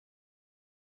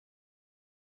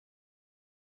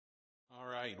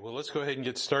right, well, let's go ahead and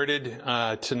get started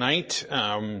tonight.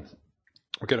 We're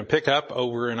going to pick up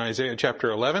over in Isaiah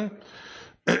chapter 11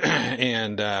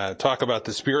 and talk about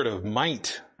the spirit of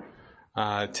might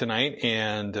tonight.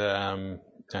 And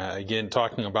again,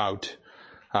 talking about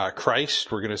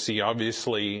Christ. We're going to see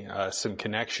obviously some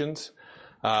connections.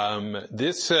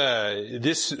 This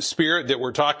spirit that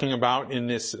we're talking about in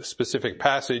this specific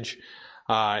passage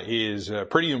is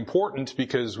pretty important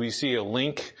because we see a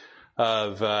link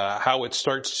of how it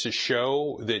starts to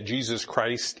show that Jesus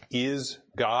Christ is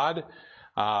God,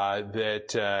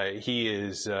 that he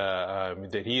is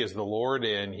the Lord,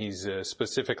 and he's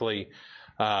specifically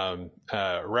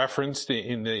referenced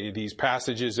in these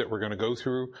passages that we're going to go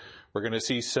through. We're going to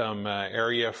see some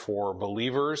area for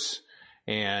believers,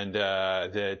 and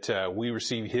that we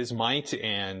receive his might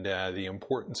and the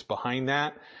importance behind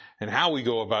that and how we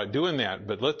go about doing that.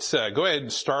 But let's go ahead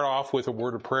and start off with a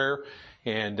word of prayer,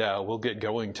 and we'll get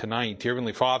going tonight. Dear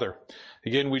Heavenly Father,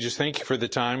 again, we just thank you for the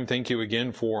time. Thank you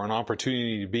again for an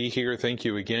opportunity to be here. Thank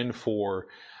you again for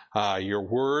your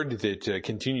word that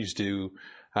continues to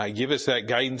give us that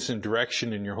guidance and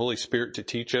direction, in your Holy Spirit to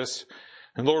teach us.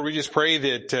 And Lord, we just pray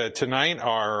that tonight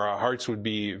our hearts would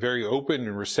be very open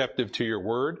and receptive to your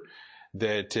word,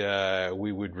 that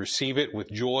we would receive it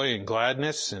with joy and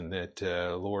gladness, and that,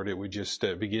 Lord, it would just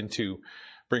begin to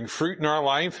bring fruit in our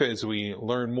life as we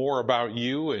learn more about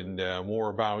you and more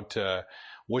about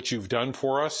what you've done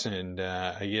for us. And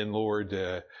again, Lord,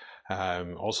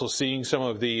 also seeing some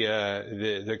of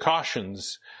the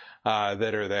cautions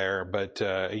that are there. But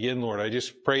again, Lord, I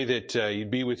just pray that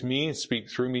you'd be with me and speak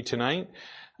through me tonight.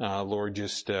 Lord,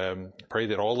 just pray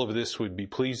that all of this would be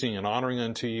pleasing and honoring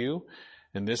unto you.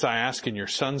 And this I ask in your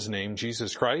Son's name,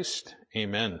 Jesus Christ.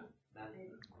 Amen.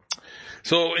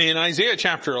 So in Isaiah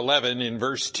chapter 11, in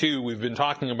verse 2, we've been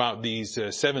talking about these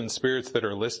 7 spirits that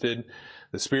are listed: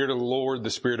 the Spirit of the Lord,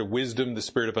 the Spirit of wisdom, the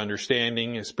Spirit of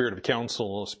understanding, the Spirit of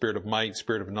counsel, the Spirit of might,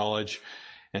 Spirit of knowledge,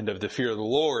 and of the fear of the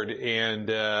Lord. And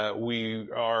we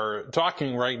are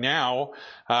talking right now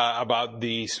about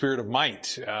the Spirit of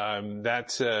might.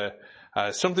 That's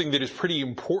something that is pretty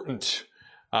important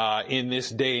in this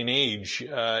day and age.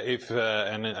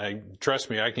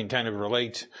 Trust me, I can kind of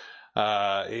relate.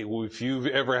 If you've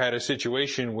ever had a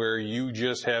situation where you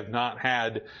just have not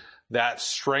had that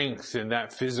strength and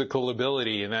that physical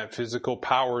ability and that physical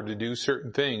power to do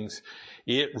certain things,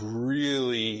 it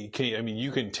really can,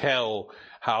 you can tell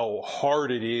how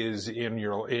hard it is in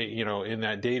your, in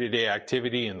that day-to-day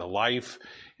activity and the life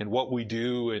and what we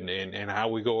do and how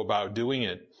we go about doing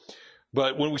it.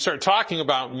 But when we start talking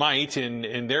about might,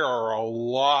 and there are a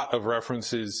lot of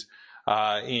references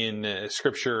in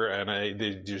Scripture, and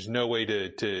there's no way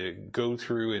to go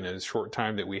through in a short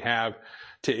time that we have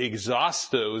to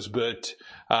exhaust those. But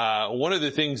one of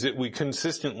the things that we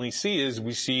consistently see is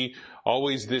we see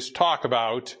always this talk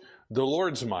about the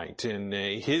Lord's might and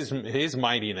his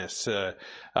mightiness,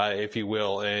 if you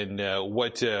will, and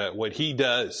what he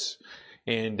does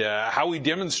and how he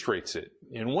demonstrates it.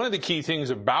 And one of the key things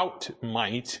about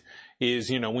might is,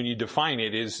 when you define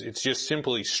it, it's just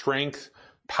simply strength,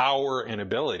 power, and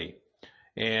ability.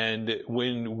 And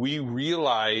when we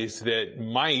realize that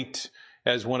might,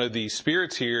 as one of these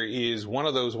spirits here, is one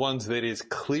of those ones that is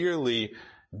clearly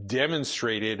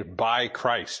demonstrated by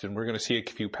Christ, and we're going to see a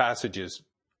few passages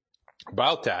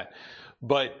about that.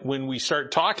 But when we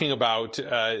start talking about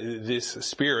this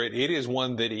spirit, it is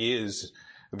one that is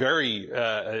very,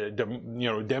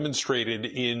 demonstrated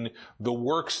in the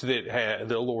works that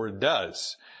the Lord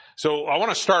does. So I want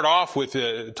to start off with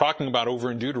talking about over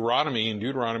in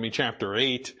Deuteronomy chapter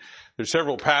 8. There's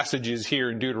several passages here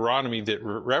in Deuteronomy that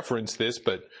reference this,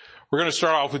 but we're going to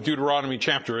start off with Deuteronomy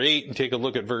chapter 8 and take a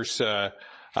look at verse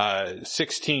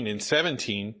 16 and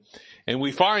 17. And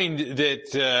we find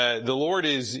that the Lord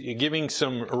is giving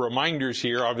some reminders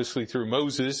here, obviously through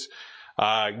Moses,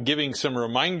 giving some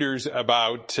reminders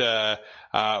about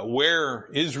where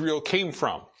Israel came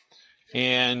from,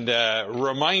 and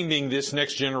reminding this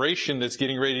next generation that's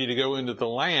getting ready to go into the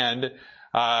land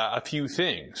a few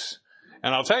things.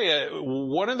 And I'll tell you,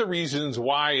 one of the reasons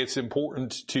why it's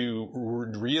important to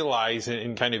realize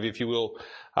and kind of, if you will,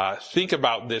 think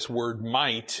about this word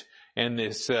might and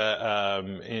this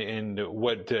and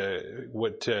what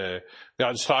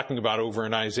God's talking about over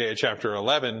in Isaiah chapter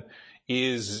 11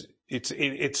 is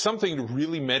it's something to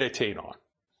really meditate on.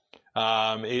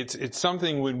 It's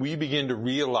something when we begin to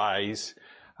realize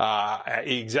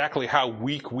exactly how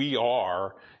weak we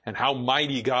are and how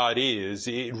mighty God is,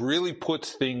 it really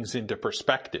puts things into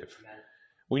perspective.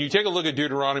 When you take a look at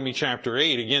Deuteronomy chapter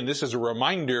 8, again, this is a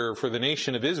reminder for the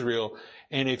nation of Israel.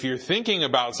 And if you're thinking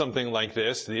about something like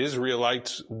this, the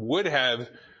Israelites would have,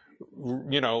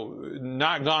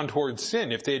 not gone towards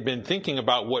sin if they had been thinking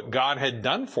about what God had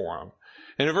done for them.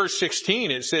 And in verse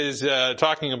 16, it says,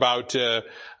 talking about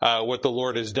what the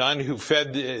Lord has done, who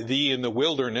fed thee in the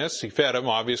wilderness. He fed them,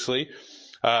 obviously,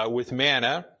 with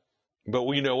manna. But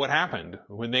we know what happened.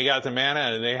 When they got the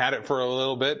manna and they had it for a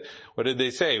little bit, what did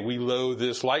they say? We loathe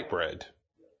this light bread.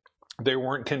 They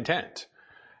weren't content.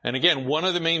 And again, one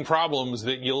of the main problems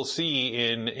that you'll see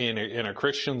in a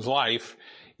Christian's life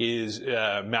is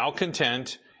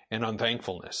malcontent and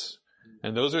unthankfulness.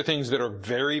 And those are things that are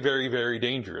very, very, very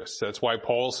dangerous. That's why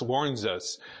Paul warns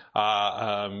us,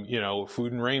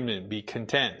 food and raiment, be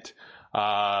content.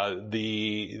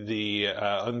 The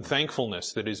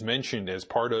unthankfulness that is mentioned as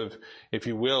part of, if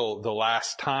you will, the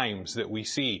last times that we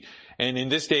see. And in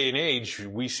this day and age,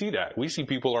 we see that. We see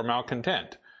people are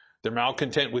malcontent. They're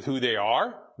malcontent with who they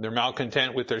are. They're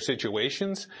malcontent with their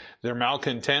situations. They're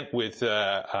malcontent with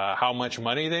how much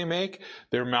money they make.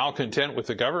 They're malcontent with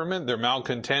the government. They're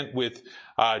malcontent with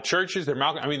churches. They're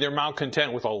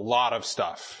malcontent with a lot of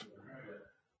stuff.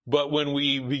 But when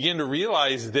we begin to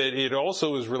realize that it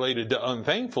also is related to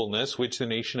unthankfulness, which the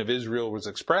nation of Israel was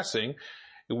expressing,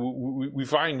 we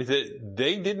find that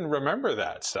they didn't remember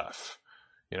that stuff.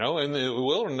 In the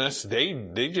wilderness,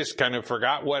 they just kind of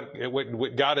forgot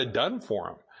what God had done for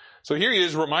them. So here he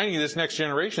is reminding this next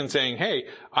generation saying, hey,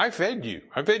 I fed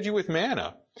you with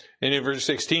manna. And in verse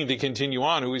 16 to continue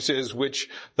on, he says, which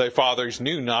thy fathers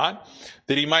knew not,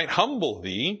 that he might humble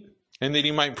thee, and that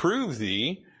he might prove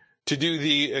thee, to do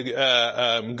thee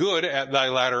good at thy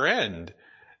latter end,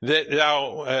 that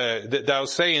thou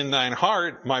say in thine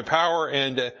heart, my power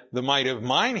and the might of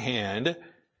mine hand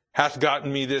hath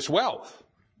gotten me this wealth.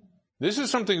 This is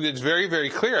something that's very, very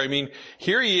clear. I mean,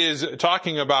 here he is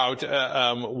talking about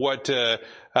what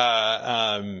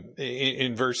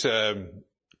in verse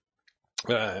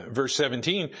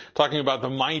 17, talking about the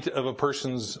might of a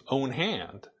person's own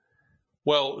hand.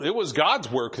 Well, it was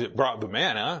God's work that brought the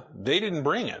manna. They didn't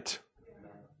bring it.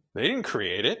 They didn't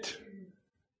create it.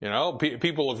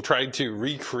 People have tried to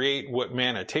recreate what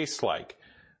manna tastes like.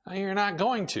 You're not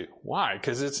going to. Why?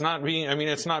 Because it's not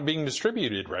being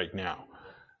distributed right now.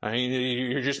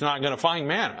 You're just not going to find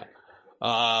manna.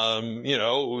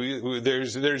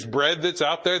 There's bread that's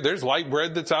out there. There's light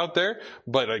bread that's out there.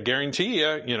 But I guarantee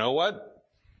you know what?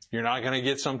 You're not going to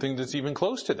get something that's even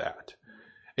close to that.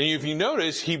 And if you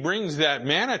notice, he brings that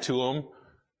manna to them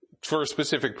for a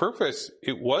specific purpose.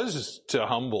 It was to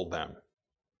humble them.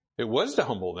 It was to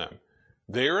humble them.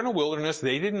 They're in a wilderness.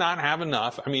 They did not have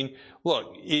enough.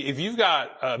 Look, if you've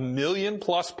got 1 million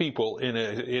plus people in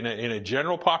a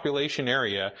general population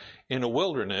area in a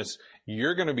wilderness,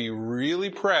 you're going to be really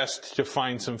pressed to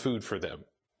find some food for them.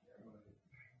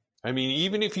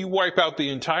 Even if you wipe out the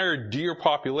entire deer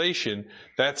population,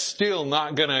 that's still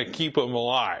not going to keep them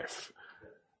alive.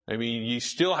 You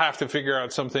still have to figure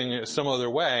out something some other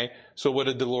way. So what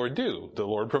did the Lord do? The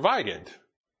Lord provided.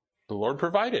 The Lord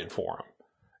provided for them.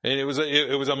 And it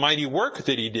was a mighty work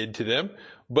that he did to them.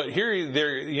 But here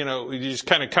they're, just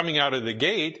kind of coming out of the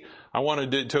gate. I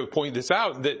wanted to point this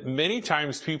out, that many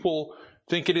times people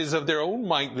think it is of their own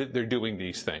might that they're doing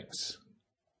these things.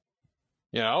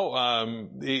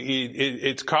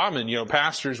 It's common,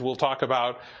 pastors will talk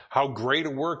about how great a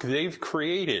work they've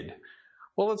created.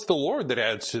 Well, it's the Lord that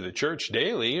adds to the church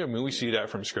daily. We see that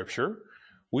from Scripture.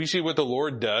 We see what the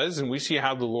Lord does, and we see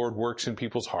how the Lord works in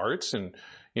people's hearts. And,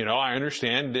 I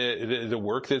understand the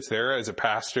work that's there as a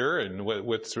pastor and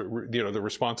what's, the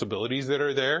responsibilities that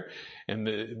are there.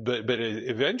 But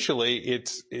eventually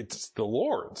it's the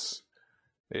Lord's.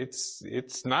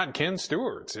 It's not Ken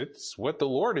Stewart's. It's what the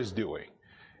Lord is doing.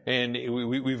 And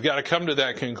we've got to come to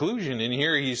that conclusion. And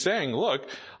here he's saying, look,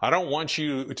 I don't want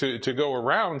you to go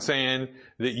around saying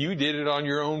that you did it on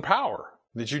your own power,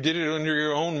 that you did it under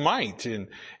your own might. And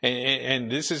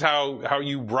this is how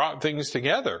you brought things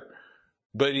together.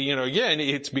 But, again,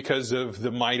 it's because of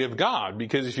the might of God.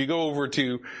 Because if you go over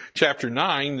to chapter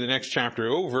 9, the next chapter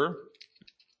over,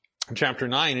 chapter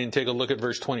 9, and take a look at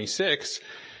verse 26,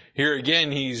 here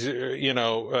again, he's,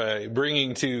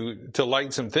 bringing to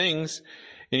light some things.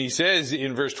 And he says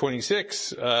in verse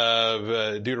 26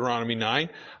 of Deuteronomy 9,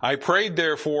 I prayed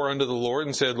therefore unto the Lord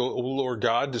and said, O Lord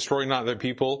God, destroy not thy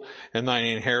people and thine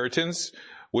inheritance,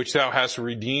 which thou hast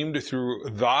redeemed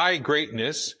through thy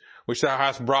greatness, which thou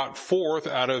hast brought forth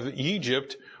out of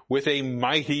Egypt with a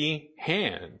mighty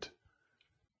hand.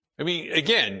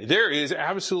 Again, there is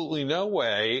absolutely no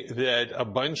way that a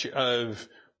bunch of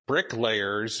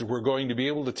bricklayers were going to be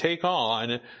able to take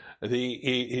on the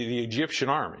Egyptian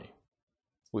army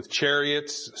with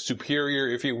chariots, superior,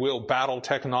 if you will, battle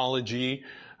technology,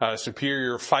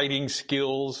 superior fighting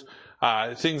skills,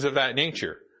 things of that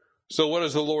nature. So what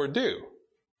does the Lord do?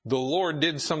 The Lord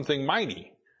did something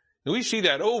mighty. And we see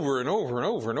that over and over and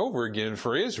over and over again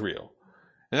for Israel.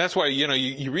 And that's why,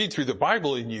 you read through the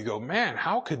Bible and you go, man,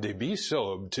 how could they be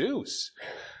so obtuse?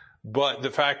 But the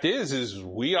fact is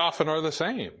we often are the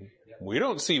same. We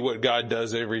don't see what God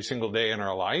does every single day in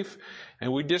our life,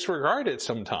 and we disregard it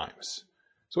sometimes.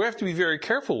 So we have to be very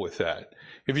careful with that.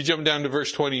 If you jump down to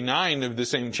verse 29 of the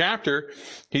same chapter,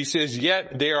 he says,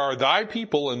 "Yet they are thy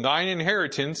people and thine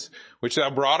inheritance, which thou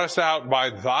broughtest out by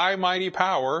thy mighty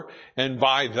power and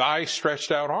by thy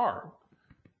stretched out arm."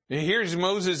 And here's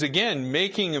Moses again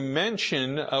making a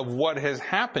mention of what has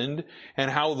happened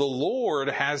and how the Lord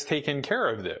has taken care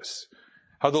of this.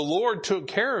 How the Lord took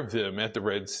care of them at the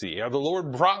Red Sea. How the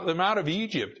Lord brought them out of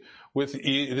Egypt with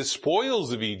the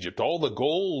spoils of Egypt, all the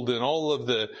gold and all of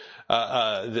the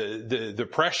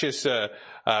precious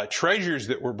treasures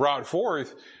that were brought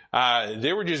forth.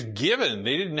 They were just given.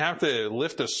 They didn't have to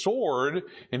lift a sword.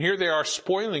 And here they are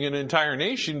spoiling an entire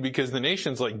nation because the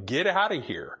nation's like, get out of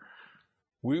here.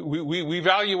 We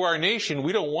value our nation.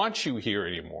 We don't want you here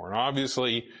anymore. And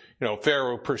obviously,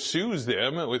 Pharaoh pursues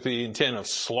them with the intent of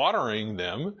slaughtering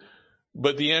them.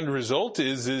 But the end result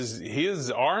is his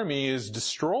army is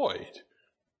destroyed.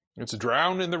 It's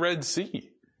drowned in the Red Sea.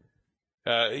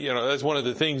 That's one of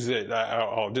the things that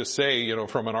I'll just say,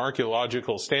 from an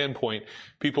archaeological standpoint,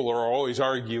 people are always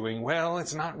arguing, well,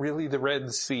 it's not really the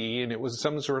Red Sea, and it was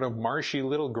some sort of marshy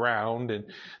little ground, and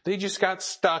they just got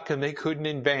stuck and they couldn't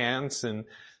advance and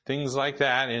things like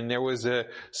that. And there was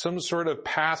some sort of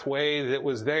pathway that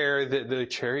was there that the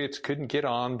chariots couldn't get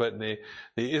on, but the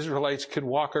Israelites could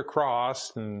walk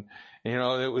across, and,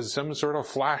 it was some sort of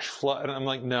flash flood. And I'm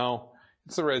like, no,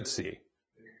 it's the Red Sea.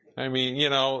 I mean,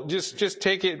 just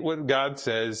take it what God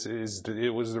says is that it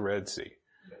was the Red Sea.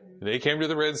 They came to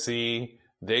the Red Sea,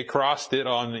 they crossed it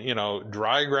on,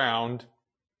 dry ground,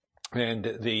 and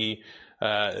the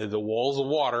walls of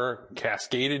water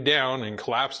cascaded down and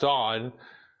collapsed on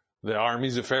the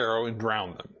armies of Pharaoh and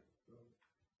drowned them.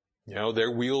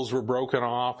 Their wheels were broken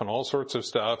off and all sorts of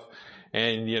stuff.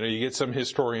 And, you get some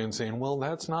historians saying, well,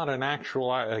 that's not an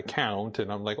actual account. And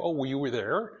I'm like, oh, you were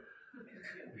there?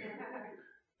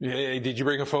 Did you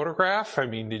bring a photograph? I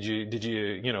mean, did you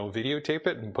videotape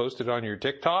it and post it on your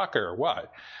TikTok or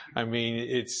what? I mean,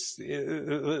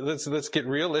 let's get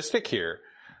realistic here.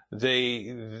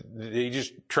 They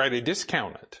just try to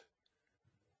discount it.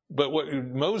 But what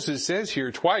Moses says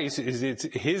here twice is it's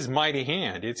his mighty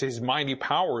hand. It's his mighty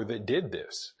power that did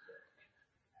this.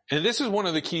 And this is one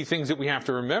of the key things that we have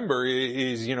to remember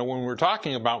is, when we're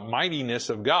talking about mightiness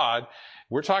of God,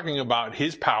 we're talking about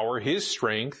his power, his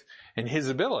strength, and his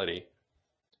ability.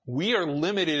 We are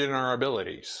limited in our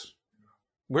abilities.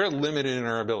 We're limited in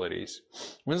our abilities.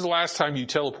 When's the last time you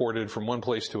teleported from one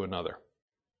place to another?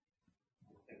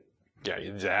 Yeah,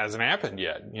 it hasn't happened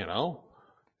yet,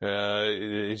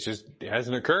 it just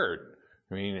hasn't occurred.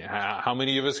 I mean, how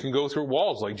many of us can go through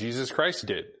walls like Jesus Christ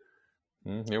did?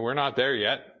 Yeah, we're not there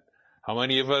yet. How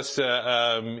many of us,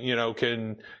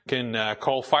 can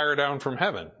call fire down from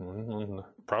heaven?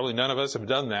 Probably none of us have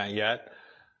done that yet.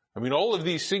 I mean, all of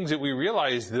these things that we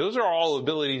realize, those are all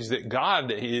abilities that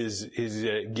God is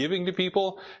giving to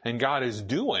people and God is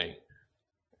doing.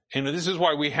 And this is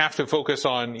why we have to focus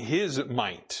on his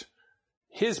might.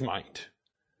 His might.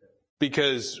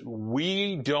 Because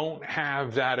we don't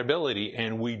have that ability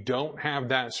and we don't have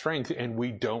that strength and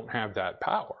we don't have that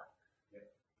power.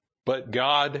 But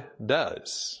God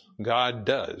does. God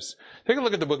does. Take a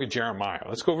look at the book of Jeremiah.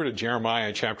 Let's go over to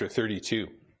Jeremiah chapter 32.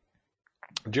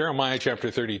 Jeremiah chapter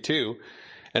 32.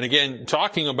 And again,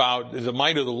 talking about the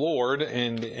might of the Lord.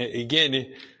 And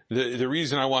again, the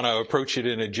reason I want to approach it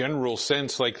in a general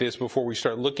sense like this before we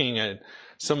start looking at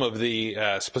some of the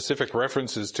specific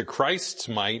references to Christ's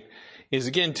might is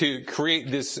again to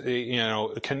create this,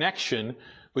 connection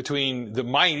between the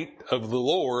might of the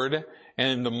Lord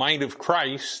and the might of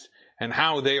Christ and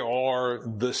how they are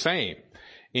the same.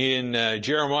 In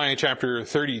Jeremiah chapter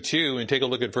 32, and take a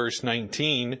look at verse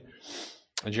 19,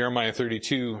 Jeremiah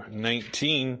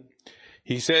 32:19,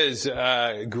 he says,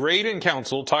 great in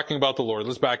counsel, talking about the Lord.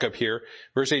 Let's back up here.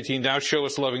 Verse 18, thou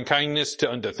showest loving kindness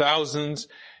unto thousands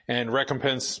and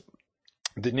recompense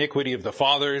the iniquity of the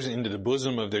fathers into the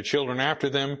bosom of their children after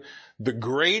them. The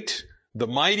great, the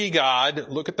mighty God,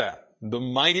 look at that. The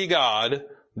mighty God,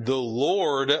 the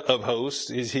Lord of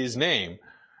hosts is his name.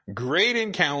 Great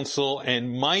in counsel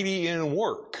and mighty in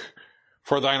work.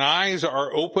 For thine eyes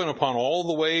are open upon all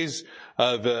the ways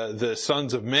of the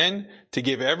sons of men, to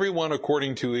give everyone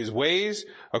according to his ways,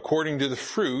 according to the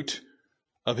fruit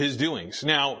of his doings.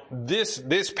 Now,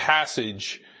 this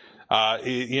passage,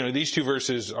 these two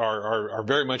verses are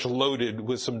very much loaded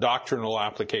with some doctrinal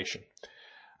application.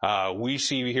 We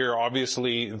see here,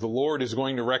 obviously, the Lord is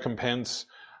going to recompense,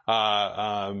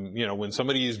 when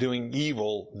somebody is doing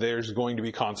evil, there's going to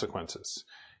be consequences.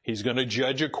 He's going to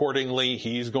judge accordingly.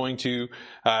 He's going to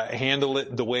handle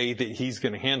it the way that he's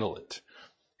going to handle it.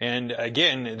 And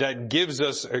again, that gives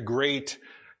us a great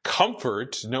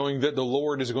comfort knowing that the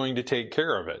Lord is going to take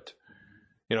care of it.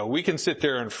 We can sit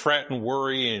there and fret and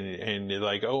worry and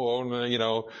like,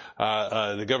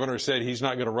 the governor said he's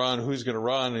not going to run. Who's going to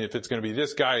run? If it's going to be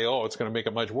this guy, it's going to make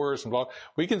it much worse and blah.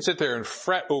 We can sit there and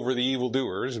fret over the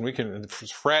evildoers, and we can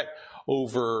fret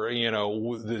over,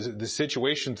 the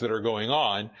situations that are going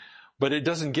on, but it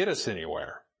doesn't get us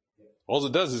anywhere. All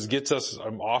it does is gets us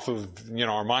off of,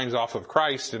 our minds off of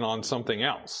Christ and on something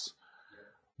else.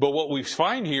 But what we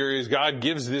find here is God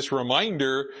gives this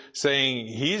reminder saying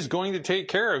he's going to take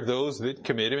care of those that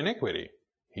commit iniquity.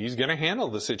 He's going to handle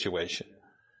the situation.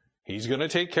 He's going to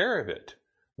take care of it.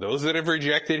 Those that have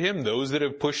rejected him, those that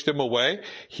have pushed him away,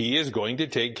 he is going to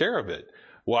take care of it.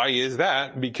 Why is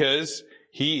that? Because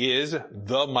he is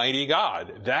the mighty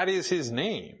God. That is his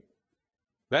name.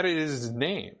 That is his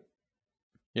name.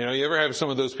 You ever have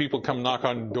some of those people come knock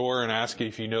on the door and ask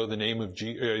if you know the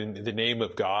name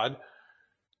of God?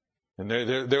 And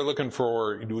they're looking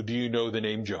for, do you know the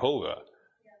name Jehovah?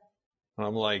 And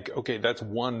I'm like, okay, that's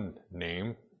one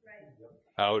name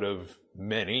out of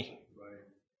many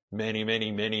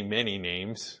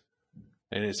names.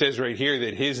 And it says right here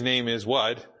that his name is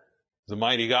what? The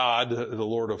mighty God, the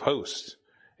Lord of hosts.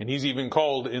 And he's even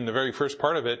called in the very first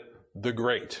part of it, the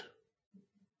Great.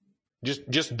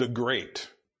 Just the Great.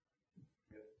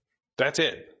 That's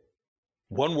it.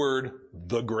 One word,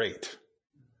 the Great.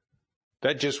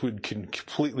 That just would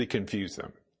completely confuse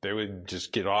them. They would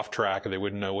just get off track and they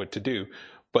wouldn't know what to do.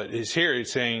 But it's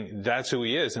saying that's who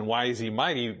he is. And why is he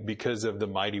mighty? Because of the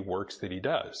mighty works that he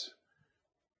does.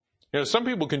 Some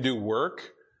people can do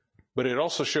work, but it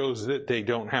also shows that they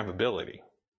don't have ability.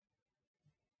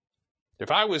 If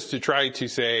I was to try to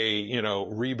say,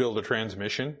 rebuild a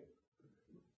transmission,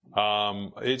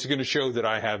 it's going to show that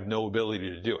I have no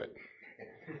ability to do it.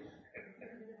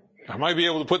 I might be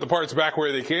able to put the parts back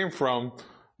where they came from,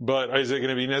 but is it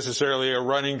going to be necessarily a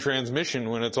running transmission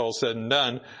when it's all said and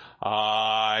done?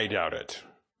 I doubt it.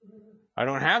 I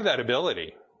don't have that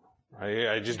ability.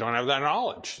 I just don't have that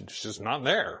knowledge. It's just not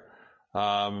there.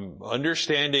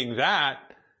 Understanding that,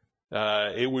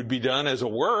 it would be done as a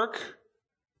work,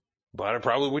 but I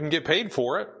probably wouldn't get paid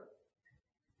for it.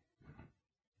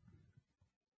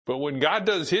 But when God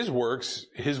does his works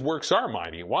are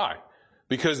mighty. Why?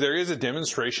 Because there is a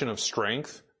demonstration of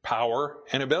strength, power,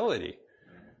 and ability.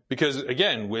 Because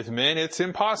again, with men it's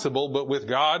impossible, but with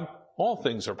God, all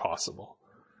things are possible.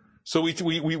 So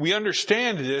we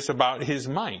understand this about his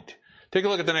might. Take a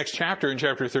look at the next chapter in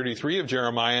chapter 33 of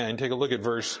Jeremiah and take a look at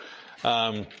verse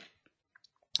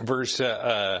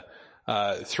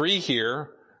 3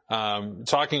 here.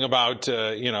 Talking about,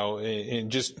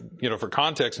 for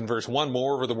context in verse 1,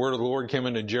 moreover, the word of the Lord came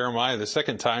unto Jeremiah the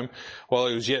second time while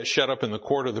he was yet shut up in the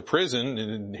court of the prison.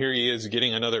 And here he is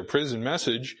getting another prison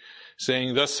message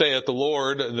saying, thus saith the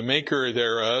Lord, the maker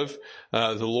thereof,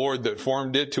 the Lord that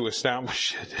formed it to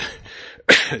establish it.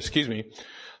 Excuse me.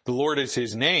 The Lord is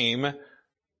his name.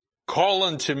 Call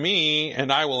unto me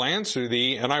and I will answer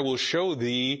thee and I will show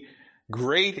thee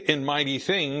great and mighty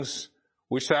things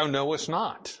which thou knowest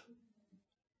not.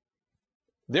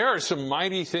 There are some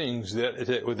mighty things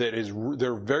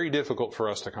they're very difficult for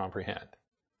us to comprehend.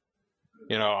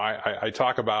 I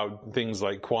talk about things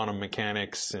like quantum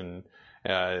mechanics and,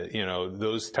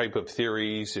 those type of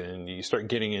theories, and you start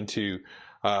getting into,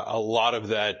 a lot of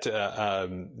that,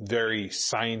 very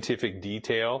scientific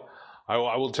detail.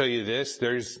 I will tell you this,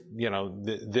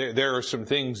 there are some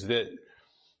things that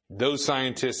those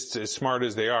scientists, as smart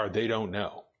as they are, they don't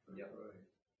know.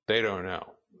 They don't know.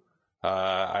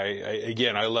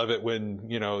 I love it when,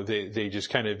 they just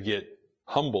kind of get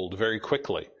humbled very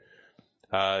quickly.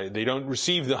 They don't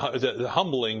receive the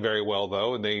humbling very well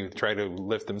though, and they try to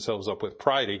lift themselves up with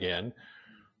pride again.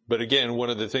 But again, one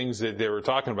of the things that they were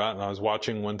talking about, and I was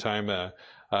watching one time,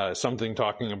 something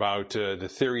talking about, the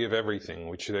theory of everything,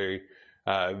 which they,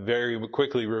 very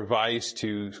quickly revised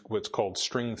to what's called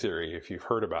string theory, if you've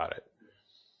heard about it.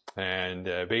 And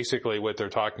basically what they're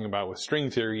talking about with string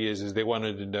theory is they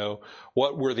wanted to know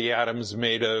what were the atoms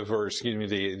made of, or excuse me,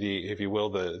 the if you will,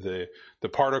 the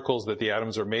particles that the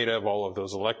atoms are made of, all of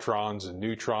those electrons and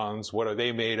neutrons, what are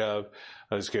they made of?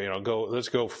 Let's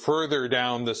go further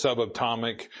down the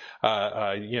subatomic,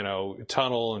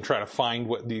 tunnel and try to find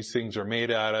what these things are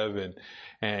made out of.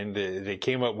 And they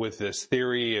came up with this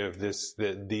theory of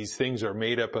that these things are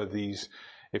made up of these,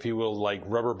 if you will, like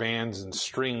rubber bands and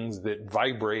strings that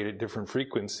vibrate at different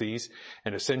frequencies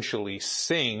and essentially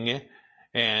sing,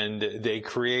 and they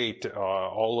create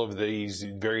all of these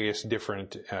various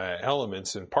different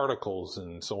elements and particles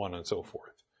and so on and so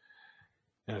forth.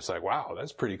 And it's like, wow,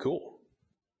 that's pretty cool.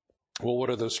 Well, what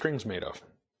are those strings made of?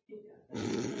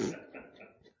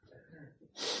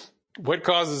 What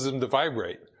causes them to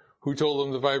vibrate? Who told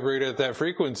them to vibrate at that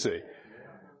frequency?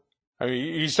 I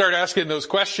mean, you start asking those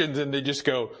questions and they just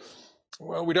go,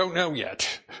 well, we don't know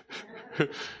yet.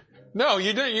 No,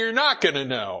 you're not going to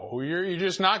know. You're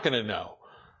just not going to know.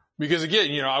 Because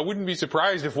again, I wouldn't be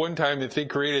surprised if one time that they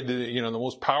created the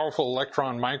most powerful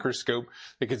electron microscope,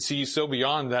 they could see so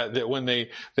beyond that when they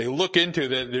look into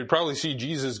that, they'd probably see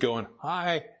Jesus going,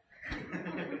 hi,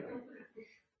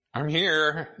 I'm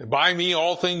here. By me,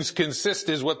 all things consist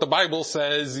is what the Bible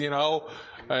says,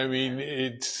 I mean,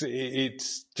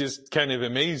 it's just kind of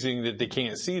amazing that they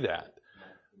can't see that.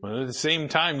 But at the same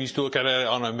time, you still look at it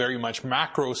on a very much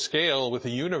macro scale with the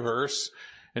universe.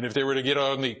 And if they were to get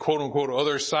on the quote unquote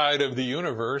other side of the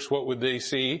universe, what would they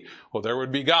see? Well, there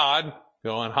would be God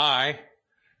going, hi.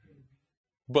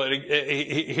 But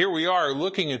here we are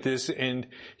looking at this, and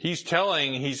he's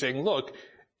saying, look,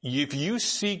 if you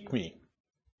seek me,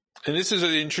 and this is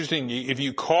interesting, if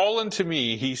you call unto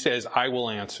me, he says, I will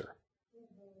answer.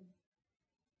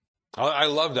 I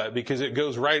love that because it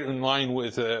goes right in line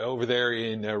with over there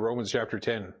in Romans chapter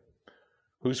 10.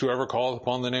 Whosoever calleth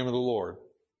upon the name of the Lord.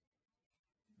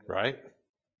 Right?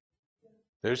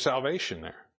 There's salvation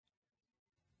there.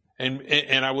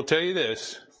 And I will tell you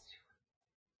this.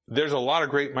 There's a lot of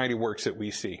great mighty works that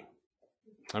we see.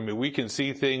 I mean, we can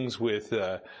see things with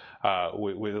like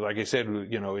I said,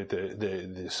 at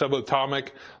the subatomic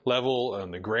level,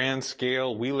 on the grand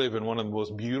scale. We live in one of the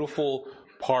most beautiful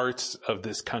parts of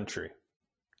this country.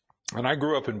 And I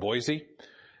grew up in Boise.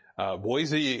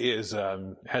 Boise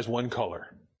has one color.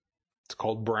 It's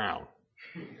called brown.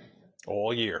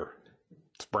 All year.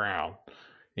 It's brown.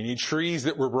 Any trees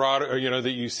that were brought,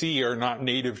 that you see are not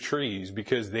native trees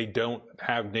because they didn't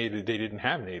have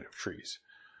native trees.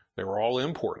 They were all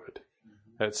imported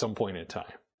at some point in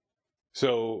time.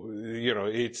 So,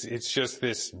 it's just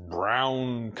this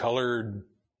brown colored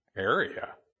area.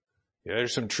 Yeah,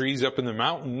 there's some trees up in the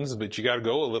mountains, but you got to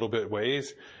go a little bit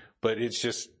ways. But it's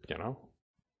just,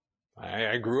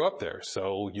 I grew up there.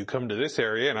 So you come to this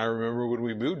area, and I remember when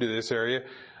we moved to this area,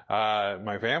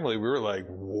 my family, we were like,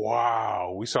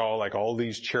 wow, we saw like all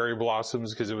these cherry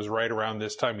blossoms because it was right around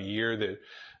this time of year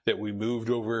that we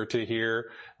moved over to here,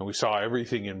 and we saw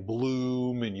everything in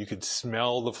bloom, and you could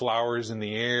smell the flowers in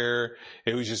the air.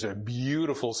 It was just a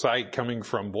beautiful sight coming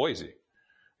from Boise.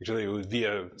 Actually, it was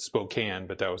via Spokane,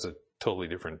 but that was a totally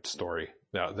different story.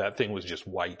 Now, that thing was just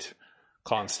white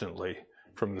constantly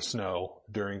from the snow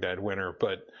during that winter.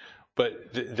 But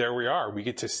there we are. We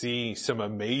get to see some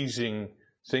amazing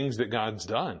things that God's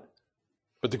done.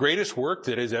 But the greatest work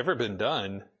that has ever been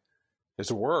done is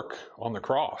a work on the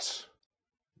cross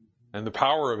and the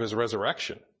power of his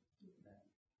resurrection.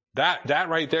 That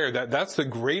right there, that's the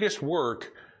greatest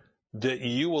work that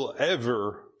you will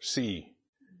ever see.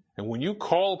 And when you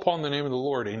call upon the name of the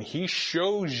Lord and he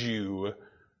shows you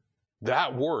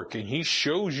that work and he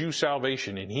shows you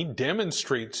salvation and he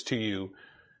demonstrates to you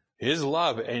his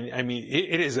love, and I mean,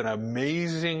 it is an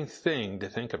amazing thing to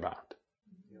think about.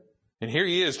 And here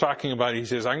he is talking about, he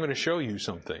says, I'm going to show you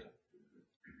something.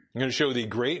 I'm going to show thee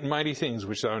great and mighty things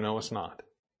which thou knowest not.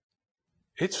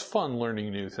 It's fun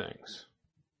learning new things.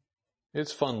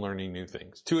 It's fun learning new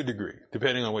things to a degree,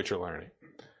 depending on what you're learning.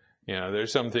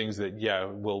 There's some things that,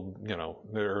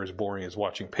 they're as boring as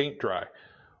watching paint dry.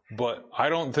 But I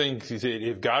don't think that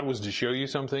if God was to show you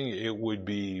something, it would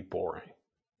be boring.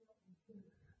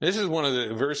 This is one of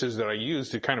the verses that I use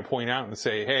to kind of point out and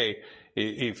say, hey,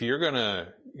 if you're going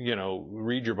to,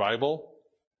 read your Bible,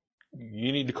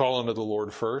 you need to call unto the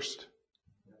Lord first.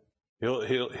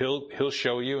 He'll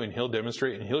show you and he'll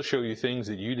demonstrate and he'll show you things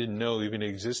that you didn't know even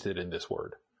existed in this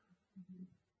word.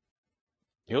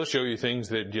 He'll show you things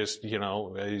that just,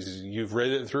 as you've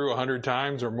read it through 100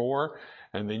 times or more,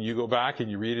 and then you go back and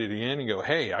you read it again and go,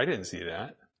 hey, I didn't see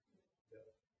that.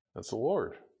 That's the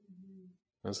Lord.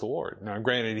 That's the Lord. Now,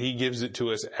 granted, he gives it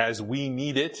to us as we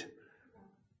need it.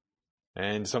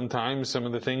 And sometimes some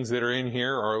of the things that are in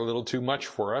here are a little too much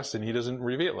for us, and he doesn't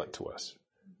reveal it to us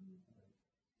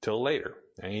till later.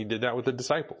 And he did that with the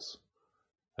disciples.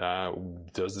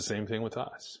 Does the same thing with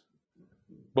us.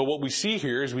 But what we see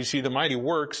here is we see the mighty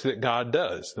works that God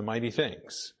does, the mighty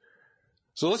things.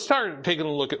 So let's start taking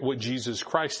a look at what Jesus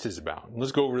Christ is about.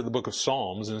 Let's go over to the book of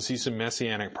Psalms and see some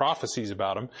messianic prophecies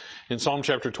about him. In Psalm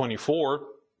chapter 24,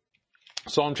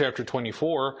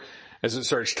 as it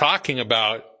starts talking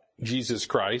about Jesus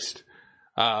Christ,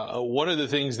 one of the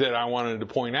things that I wanted to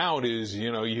point out is,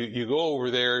 you go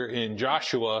over there in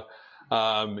Joshua,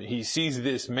 he sees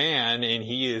this man and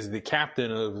he is the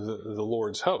captain of the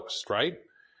Lord's host, right?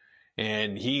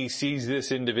 And he sees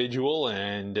this individual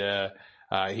and,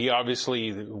 he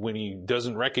obviously, when he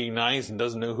doesn't recognize and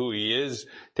doesn't know who he is,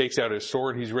 takes out his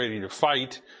sword, he's ready to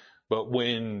fight. But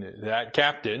when that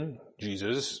captain,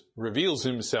 Jesus, reveals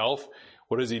himself,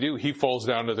 what does he do? He falls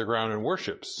down to the ground and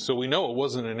worships. So we know it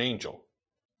wasn't an angel.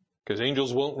 Because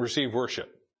angels won't receive worship.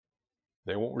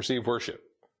 They won't receive worship.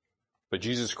 But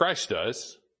Jesus Christ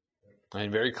does.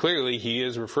 And very clearly he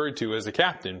is referred to as a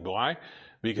captain. Why?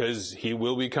 Because he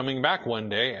will be coming back one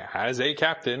day as a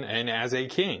captain and as a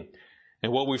king.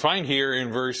 And what we find here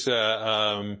in verse 8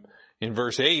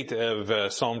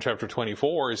 of Psalm chapter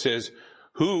 24, it says,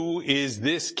 "Who is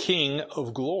this King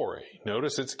of glory?"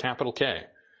 Notice it's capital K.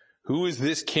 Who is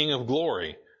this King of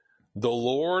glory? The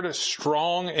Lord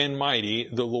strong and mighty,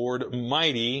 the Lord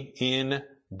mighty in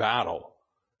battle.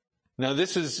 Now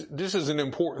this is an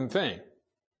important thing.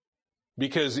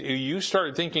 Because if you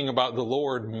start thinking about the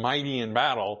Lord mighty in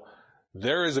battle,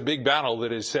 there is a big battle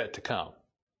that is set to come.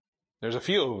 There's a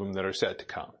few of them that are set to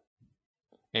come.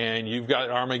 And you've got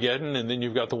Armageddon, and then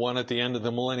you've got the one at the end of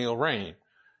the millennial reign.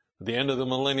 The end of the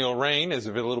millennial reign is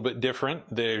a little bit different.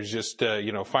 There's just,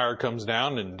 fire comes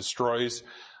down and destroys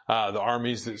the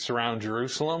armies that surround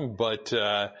Jerusalem. But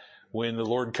when the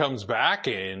Lord comes back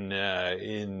and at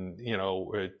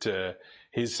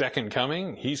his second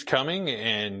coming, he's coming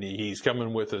and he's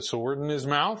coming with a sword in his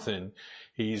mouth and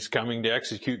he's coming to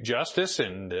execute justice.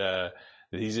 And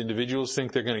these individuals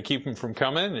think they're going to keep him from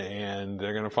coming, and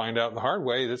they're going to find out the hard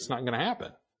way that's not going to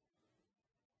happen.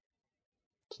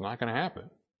 It's not going to happen.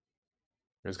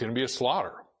 There's going to be a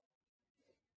slaughter.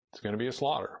 It's going to be a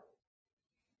slaughter.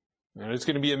 And it's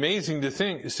going to be amazing to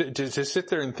sit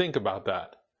there and think about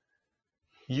that.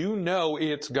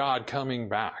 It's God coming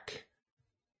back.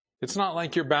 It's not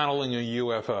like you're battling a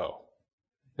UFO.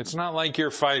 It's not like you're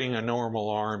fighting a normal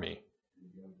army.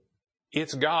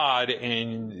 It's God,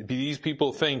 and these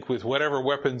people think with whatever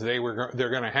weapons they're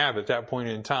going to have at that point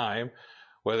in time,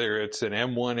 whether it's an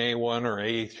M1A1 or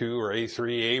A2 or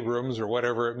A3 Abrams or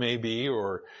whatever it may be,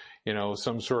 or,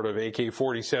 some sort of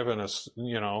AK-47,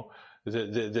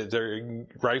 their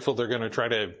rifle they're going to try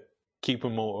to keep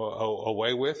them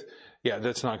away with. Yeah,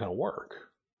 that's not going to work.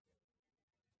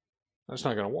 That's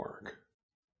not going to work.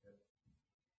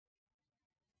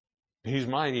 He's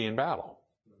mighty in battle.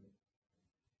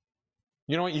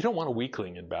 You know what? You don't want a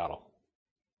weakling in battle.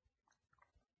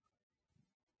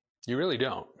 You really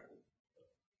don't.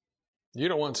 You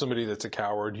don't want somebody that's a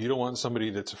coward. You don't want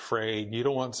somebody that's afraid. You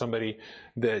don't want somebody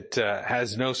that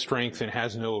has no strength and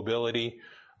has no ability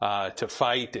to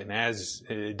fight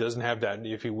and doesn't have that,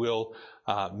 if you will,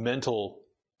 mental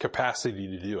capacity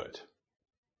to do it.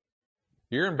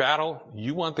 You're in battle.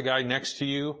 You want the guy next to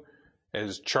you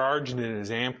as charged and as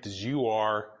amped as you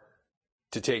are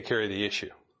to take care of the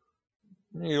issue.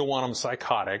 You don't want him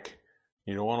psychotic.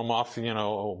 You don't want him off,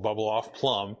 bubble off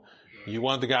plumb. You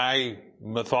want the guy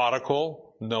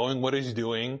methodical, knowing what he's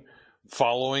doing,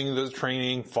 following the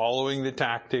training, following the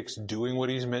tactics, doing what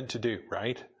he's meant to do,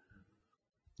 right?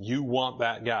 You want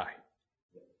that guy.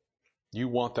 You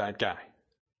want that guy.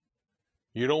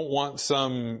 You don't want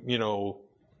some,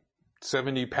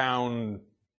 70-pound,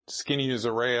 skinny as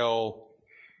a rail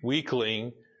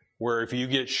weakling where if you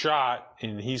get shot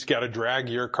and he's got to drag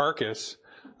your carcass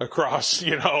across,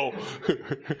 you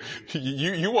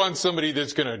want somebody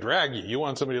that's going to drag you. You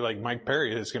want somebody like Mike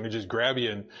Perry that's going to just grab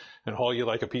you and haul you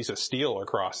like a piece of steel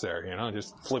across there,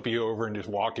 just flip you over and just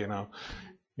walk,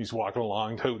 he's walking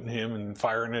along, toting him and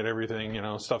firing at everything,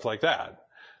 stuff like that.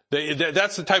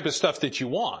 That's the type of stuff that you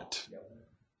want.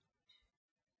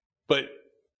 But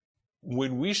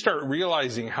when we start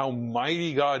realizing how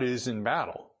mighty God is in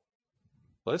battle,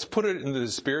 let's put it into the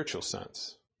spiritual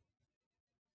sense.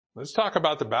 Let's talk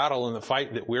about the battle and the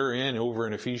fight that we're in over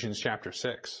in Ephesians chapter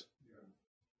 6.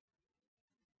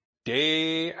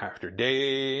 Day after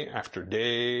day after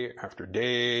day after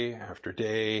day after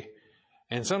day,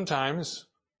 and sometimes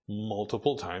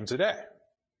multiple times a day.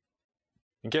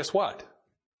 And guess what?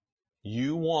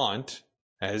 You want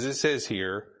as it says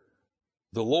here,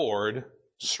 the Lord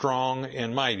strong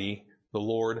and mighty, the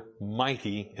Lord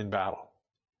mighty in battle.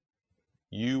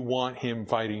 You want him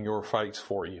fighting your fights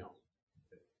for you.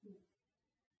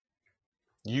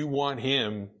 You want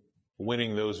him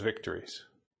winning those victories.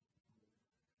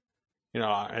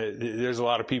 There's a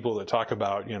lot of people that talk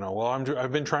about, well,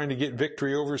 I've been trying to get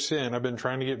victory over sin. I've been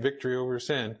trying to get victory over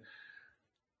sin.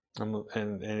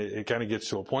 And it kind of gets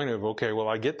to a point of, okay, well,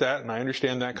 I get that and I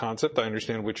understand that concept. I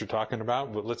understand what you're talking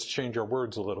about, but let's change our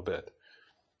words a little bit.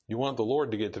 You want the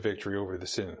Lord to get the victory over the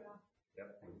sin. Yep.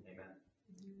 Amen.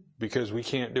 Because we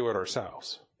can't do it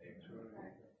ourselves.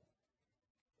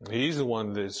 He's the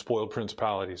one that spoiled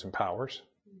principalities and powers.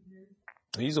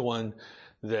 He's the one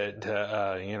that,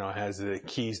 has the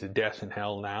keys to death and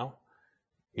hell now.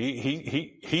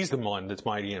 He's the one that's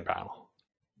mighty in battle.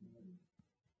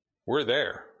 We're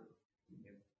there.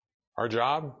 Our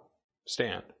job,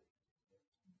 stand.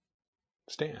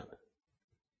 Stand.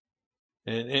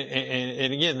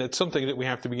 And again, that's something that we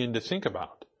have to begin to think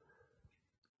about.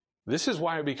 This is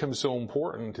why it becomes so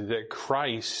important that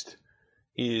Christ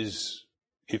is,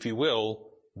 if you will,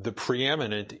 the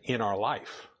preeminent in our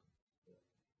life.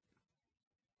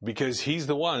 Because he's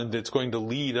the one that's going to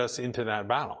lead us into that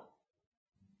battle.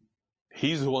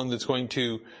 He's the one that's going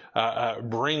to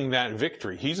bring that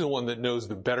victory. He's the one that knows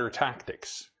the better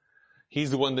tactics.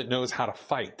 He's the one that knows how to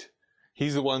fight.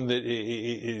 He's the one that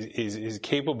is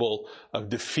capable of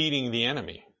defeating the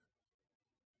enemy.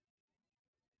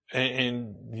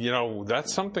 And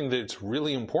that's something that's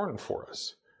really important for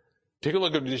us. Take a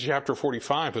look at chapter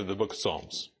 45 of the book of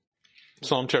Psalms.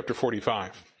 Psalm chapter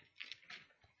 45.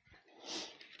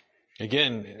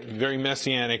 Again, very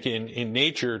messianic in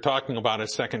nature, talking about a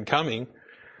second coming.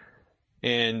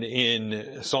 And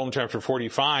in Psalm chapter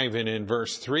 45 and in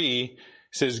verse 3, it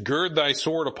says, "Gird thy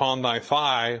sword upon thy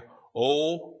thigh,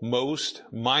 O most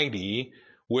mighty,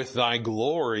 with thy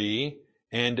glory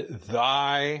and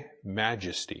thy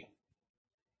majesty."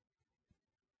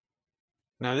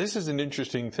 Now, this is an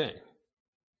interesting thing.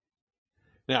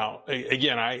 Now,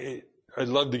 again, I'd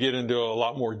love to get into a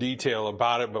lot more detail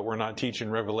about it, but we're not teaching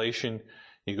Revelation.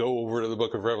 You go over to the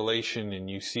book of Revelation and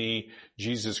you see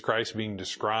Jesus Christ being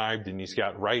described, and he's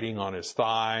got writing on his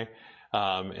thigh.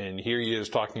 And here he is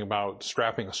talking about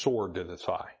strapping a sword to the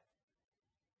thigh.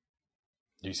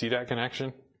 Do you see that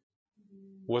connection?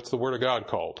 What's the word of God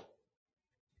called?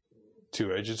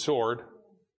 Two-edged sword,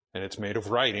 and it's made of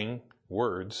writing,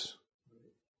 words.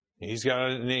 He's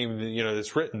got a name,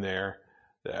 that's written there.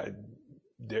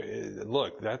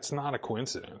 Look, that's not a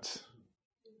coincidence.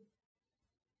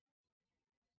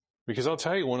 Because I'll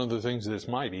tell you, one of the things that's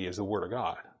mighty is the Word of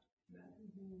God.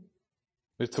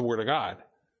 It's the Word of God.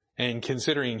 And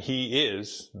considering he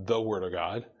is the Word of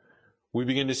God, we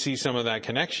begin to see some of that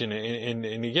connection. And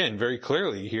again, very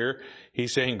clearly here,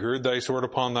 he's saying, "Gird thy sword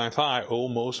upon thy thigh, O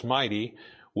most mighty,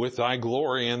 with thy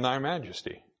glory and thy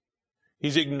majesty."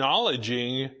 He's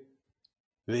acknowledging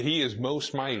that he is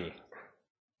most mighty.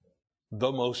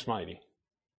 The most mighty.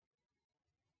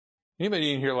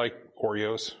 Anybody in here like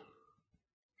Oreos?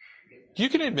 You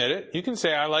can admit it. You can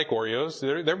say, "I like Oreos.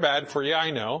 They're bad for you,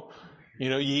 I know.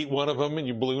 You eat one of them and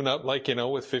you balloon up like,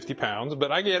 with 50 pounds,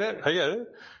 but I get it.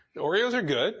 Oreos are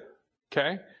good.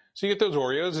 Okay. So you get those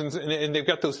Oreos and they've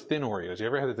got those thin Oreos. You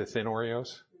ever had the thin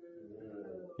Oreos?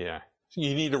 Yeah. So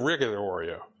you need a regular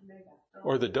Oreo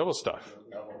or the double stuff.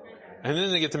 And then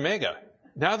they get the mega.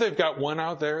 Now they've got one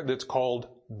out there that's called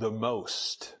the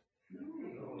most.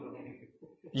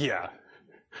 Yeah.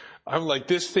 I'm like,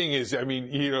 this thing is,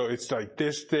 it's like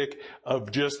this thick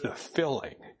of just the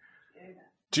filling.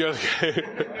 Just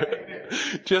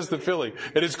the filling.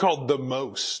 And it's called the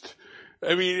most.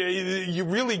 You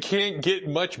really can't get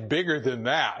much bigger than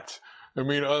that.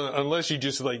 Unless you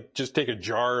just take a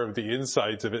jar of the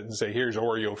insides of it and say, "Here's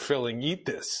Oreo filling, eat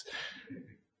this."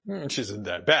 Which isn't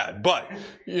that bad, but,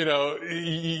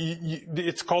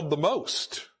 it's called the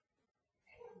most.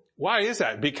 Why is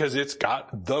that? Because it's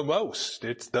got the most.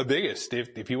 It's the biggest,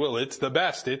 if you will. It's the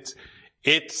best. It's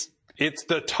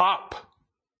the top.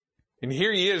 And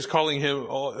here he is calling him,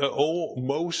 "Oh,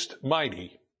 most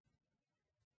mighty."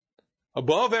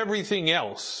 Above everything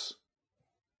else,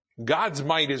 God's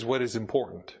might is what is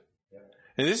important.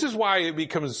 And this is why it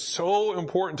becomes so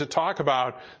important to talk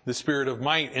about the spirit of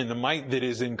might and the might that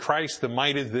is in Christ, the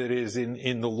might that is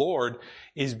in the Lord,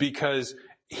 is because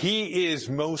he is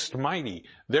most mighty.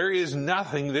 There is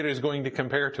nothing that is going to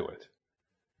compare to it.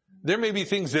 There may be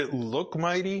things that look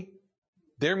mighty.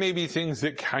 There may be things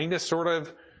that kind of sort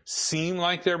of seem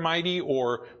like they're mighty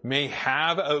or may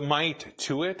have a might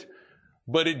to it,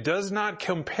 but it does not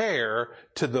compare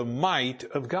to the might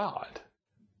of God.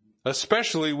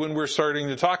 Especially when we're starting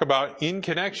to talk about, in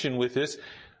connection with this,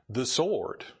 the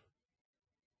sword.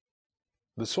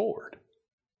 The sword.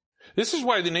 This is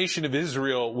why the nation of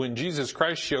Israel, when Jesus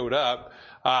Christ showed up,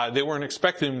 they weren't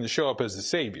expecting him to show up as the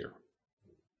Savior.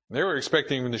 They were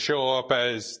expecting him to show up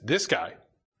as this guy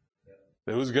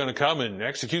that was going to come and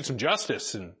execute some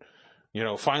justice and,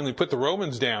 finally put the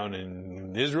Romans down,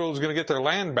 and Israel was going to get their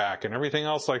land back and everything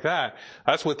else like that.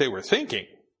 That's what they were thinking.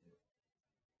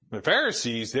 The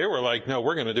Pharisees, they were like, no,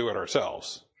 we're going to do it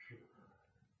ourselves.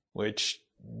 Which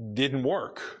didn't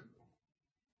work.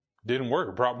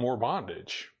 It brought more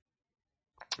bondage.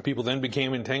 People then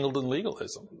became entangled in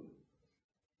legalism.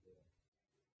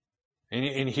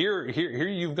 And here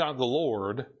you've got the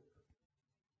Lord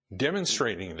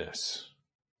demonstrating this,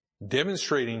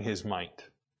 demonstrating his might.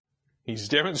 He's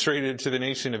demonstrated it to the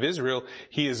nation of Israel.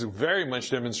 He has very much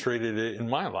demonstrated it in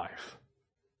my life.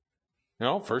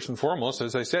 First and foremost,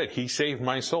 as I said, he saved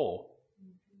my soul.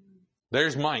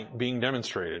 There's might being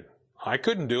demonstrated. I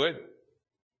couldn't do it.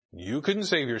 You couldn't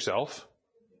save yourself.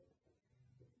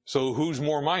 So who's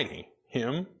more mighty,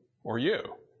 him or you?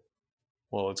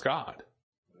 Well, it's God.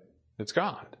 It's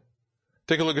God.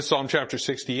 Take a look at Psalm chapter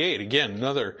 68. Again,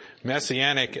 another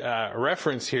messianic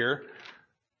reference here.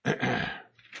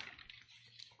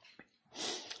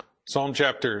 Psalm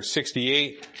chapter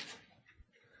 68,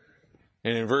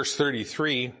 and in verse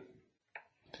 33,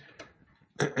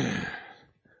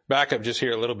 back up just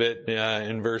here a little bit,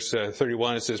 in verse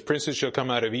 31, it says, "Princes shall come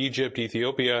out of Egypt,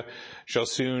 Ethiopia shall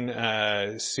soon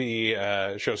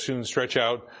stretch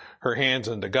out her hands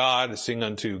unto God, sing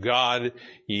unto God,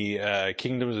 ye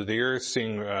kingdoms of the earth,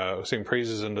 sing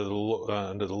praises unto the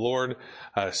Lord."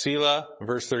 Selah,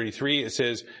 verse 33, it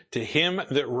says, "To him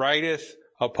that rideth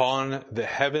upon the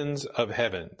heavens of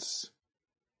heavens,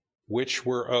 which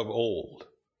were of old,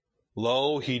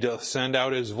 lo, he doth send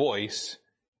out his voice,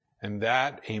 and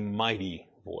that a mighty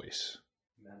voice."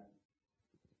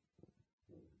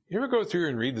 You ever go through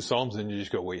and read the Psalms and you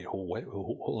just go, wait,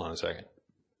 hold on a second.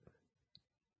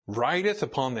 Rideth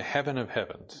upon the heaven of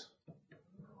heavens.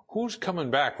 Who's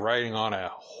coming back riding on a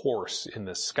horse in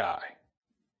the sky?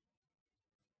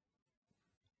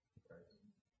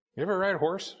 You ever ride a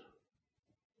horse?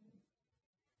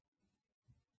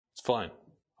 It's fun.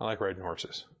 I like riding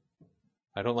horses.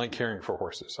 I don't like caring for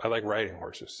horses. I like riding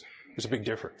horses. There's a big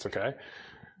difference, okay?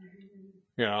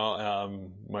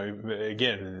 My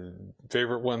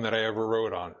favorite one that I ever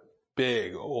rode on,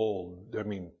 big, old,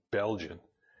 Belgian,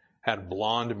 had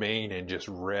blonde mane and just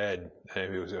red.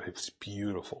 It was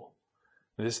beautiful.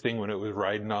 This thing, when it was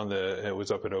riding it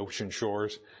was up at Ocean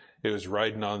Shores, it was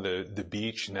riding on the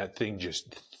beach, and that thing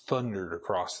just thundered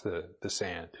across the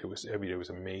sand. It was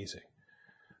amazing.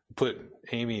 Put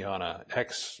Amy on a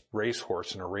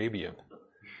ex-racehorse, an Arabian.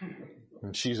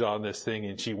 And she's on this thing,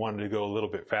 and she wanted to go a little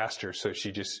bit faster, so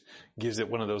she just gives it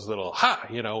one of those little,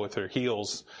 with her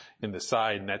heels in the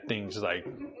side, and that thing's like,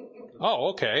 oh,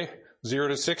 okay. 0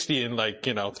 to 60 in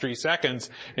 3 seconds.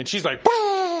 And she's like,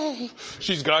 boom!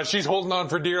 She's holding on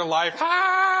for dear life.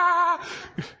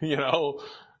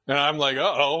 And I'm like,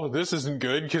 this isn't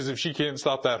good, because if she can't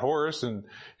stop that horse, and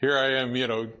here I am,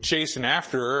 chasing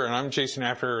after her, and I'm chasing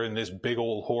after her, and this big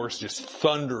old horse just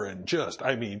thundering,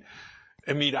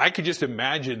 I could just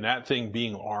imagine that thing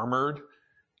being armored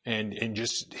and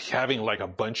just having like a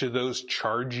bunch of those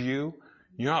charge you.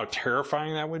 You know how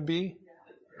terrifying that would be?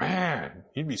 Man,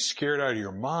 you'd be scared out of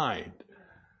your mind.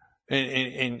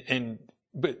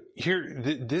 But here,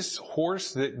 this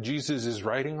horse that Jesus is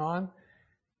riding on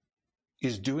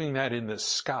is doing that in the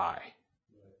sky.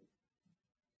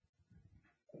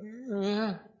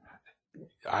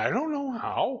 I don't know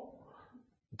how.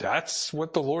 That's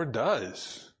what the Lord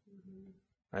does.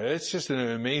 It's just an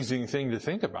amazing thing to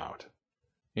think about.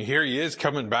 And here he is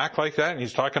coming back like that, and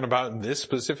he's talking about in this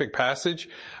specific passage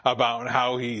about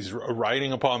how he's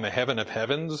riding upon the heaven of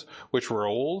heavens, which were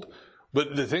old.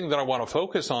 But the thing that I want to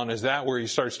focus on is that where he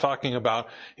starts talking about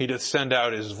he doth send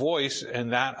out his voice,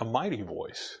 and that a mighty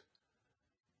voice.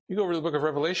 You go over to the book of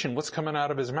Revelation, what's coming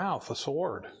out of his mouth? A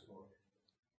sword.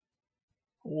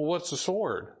 Well, what's a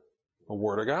sword? The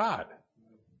Word of God.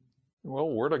 Well,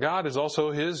 Word of God is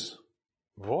also his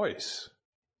voice.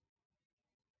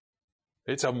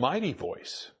 It's a mighty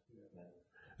voice.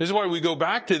 This is why we go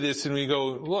back to this and we go,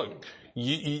 look,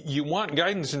 you want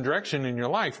guidance and direction in your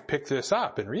life, pick this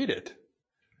up and read it.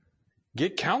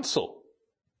 Get counsel.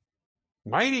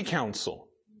 Mighty counsel.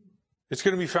 It's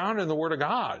going to be found in the Word of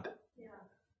God.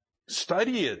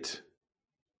 Study it.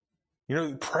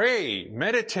 Pray,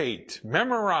 meditate,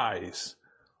 memorize.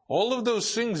 All of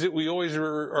those things that we always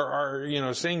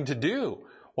are saying to do.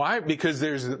 Why? Because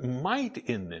there's might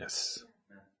in this.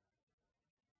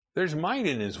 There's might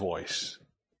in his voice.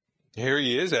 Here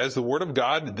he is as the Word of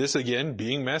God, this again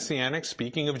being messianic,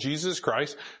 speaking of Jesus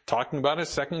Christ, talking about his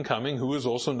second coming, who is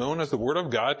also known as the Word of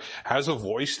God, has a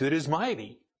voice that is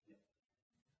mighty.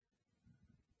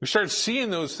 We start seeing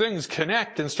those things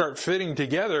connect and start fitting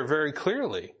together very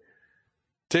clearly.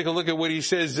 Take a look at what he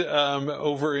says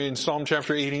over in Psalm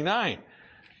chapter 89.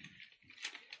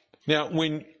 Now,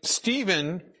 when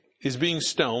Stephen is being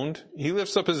stoned, he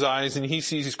lifts up his eyes and he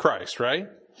sees Christ, right?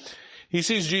 He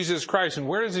sees Jesus Christ, and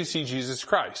where does he see Jesus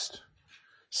Christ?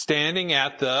 Standing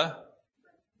at the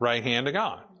right hand of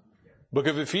God. Book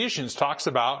of Ephesians talks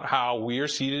about how we are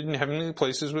seated in heavenly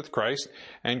places with Christ,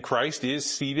 and Christ is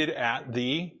seated at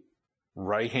the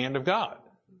right hand of God.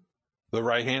 The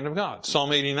right hand of God.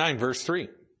 Psalm 89, verse 3.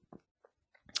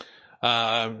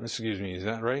 Excuse me, is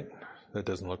that right? That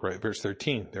doesn't look right. Verse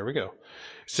 13. There we go.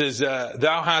 It says,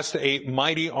 thou hast a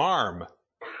mighty arm.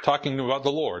 Talking about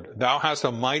the Lord. Thou hast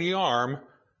a mighty arm,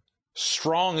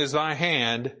 strong is thy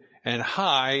hand, and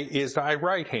high is thy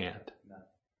right hand.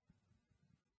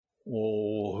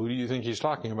 Well, who do you think he's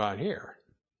talking about here?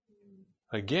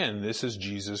 Again, this is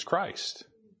Jesus Christ.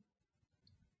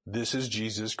 This is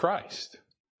Jesus Christ.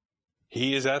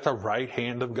 He is at the right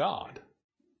hand of God.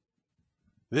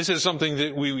 This is something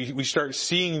that we start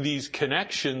seeing these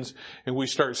connections and we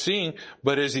start seeing,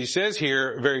 but as he says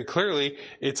here very clearly,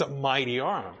 it's a mighty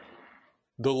arm.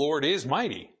 The Lord is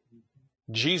mighty.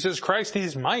 Jesus Christ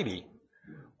is mighty.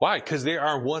 Why? Because they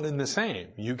are one and the same.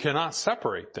 You cannot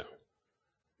separate them.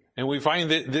 And we find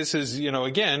that this is,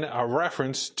 again, a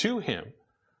reference to him.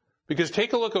 Because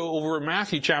take a look over at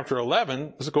Matthew chapter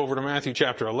 11. Let's go over to Matthew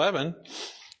chapter 11. And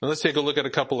let's take a look at a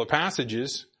couple of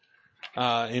passages.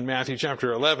 In Matthew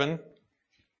chapter 11.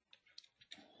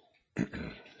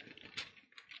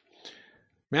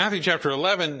 Matthew chapter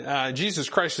 11, Jesus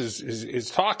Christ is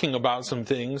talking about some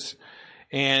things.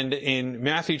 And in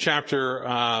Matthew chapter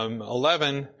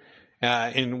 11,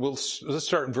 let's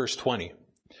start in verse 20.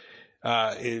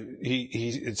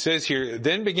 It says here,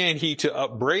 then began he to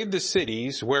upbraid the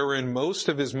cities wherein most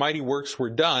of his mighty works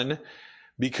were done,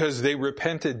 because they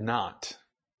repented not.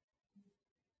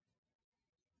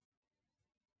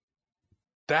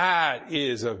 That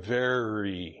is a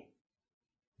very,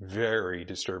 very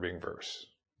disturbing verse.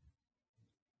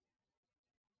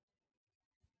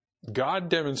 God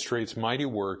demonstrates mighty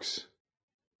works,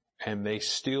 and they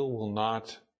still will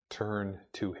not turn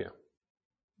to him.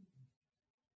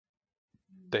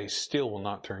 They still will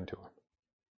not turn to him.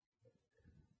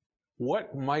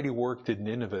 What mighty work did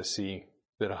Nineveh see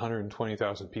that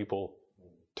 120,000 people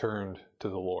turned to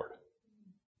the Lord?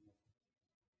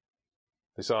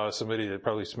 They saw somebody that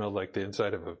probably smelled like the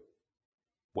inside of a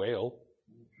whale.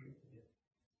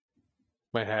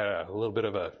 Might have a little bit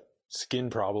of a skin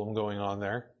problem going on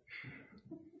there.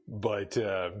 But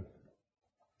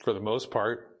for the most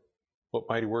part, what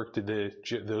mighty work did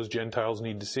those Gentiles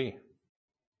need to see?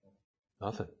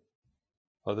 Nothing.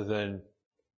 Other than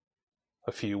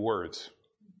a few words.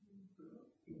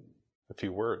 A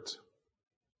few words.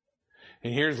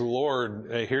 And here's the Lord,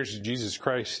 here's Jesus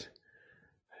Christ.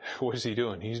 What is he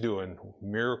doing? He's doing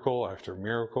miracle after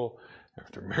miracle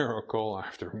after miracle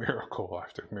after miracle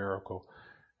after miracle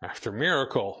after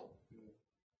miracle.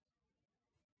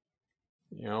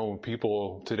 When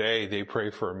people today, they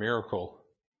pray for a miracle.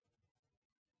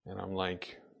 And I'm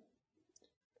like,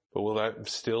 but will that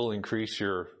still increase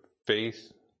your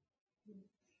faith?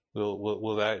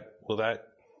 Will that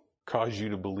cause you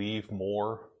to believe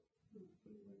more?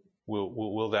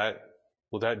 Will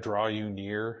that draw you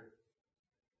near?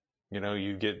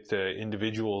 You get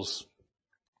individuals,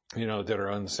 that are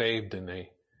unsaved and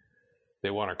they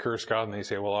want to curse God and they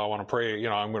say, well, I want to pray,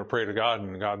 I'm going to pray to God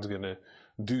and God's going to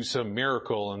do some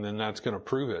miracle and then that's going to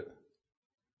prove it.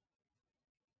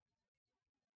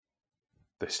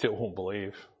 They still won't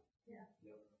believe. Yeah.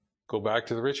 Go back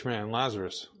to the rich man,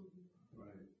 Lazarus. Right.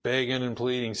 Begging and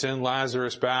pleading, send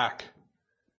Lazarus back.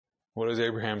 What does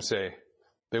Abraham say?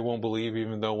 They won't believe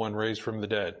even though one raised from the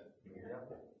dead.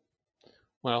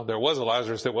 Well, there was a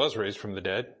Lazarus that was raised from the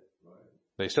dead.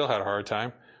 They still had a hard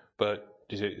time, but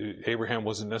Abraham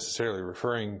wasn't necessarily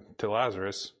referring to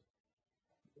Lazarus.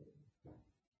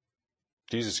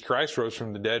 Jesus Christ rose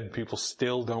from the dead, and people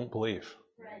still don't believe.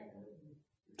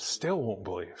 Still won't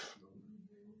believe.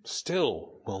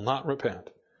 Still will not repent.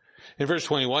 In verse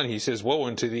 21, he says, woe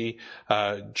unto thee,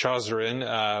 Chorazin,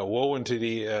 woe unto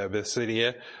thee,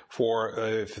 Bethsaida, for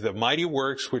if the mighty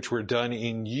works which were done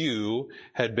in you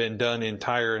had been done in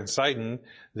Tyre and Sidon,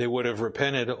 they would have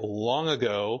repented long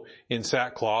ago in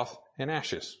sackcloth and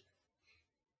ashes.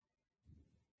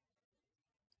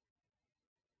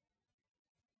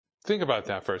 Think about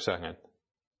that for a second.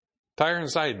 Tyre and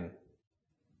Sidon,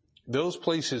 those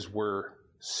places were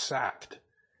sacked,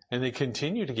 and they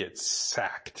continue to get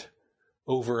sacked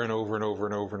over and over and over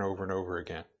and over and over and over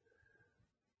again.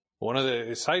 One of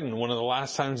the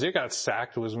last times it got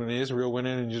sacked was when Israel went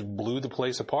in and just blew the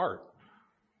place apart,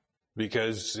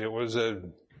 because it was a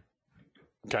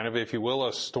kind of, if you will,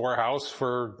 a storehouse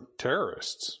for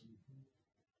terrorists.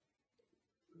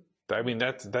 I mean,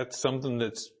 that's something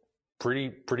that's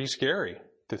pretty scary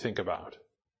to think about.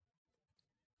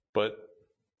 But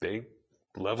they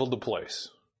leveled the place.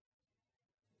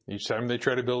 Each time they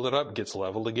try to build it up, it gets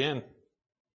leveled again.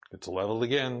 Gets leveled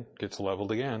again. Gets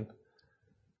leveled again.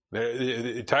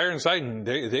 Tyre and Sidon,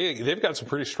 they've got some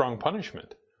pretty strong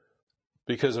punishment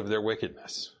because of their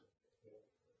wickedness.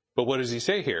 But what does he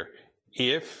say here?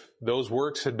 If those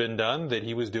works had been done that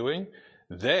he was doing,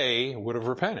 they would have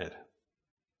repented.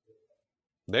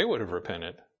 They would have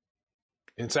repented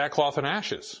in sackcloth and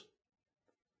ashes.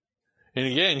 And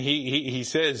again, he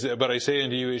says, but I say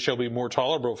unto you, it shall be more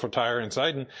tolerable for Tyre and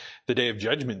Sidon the day of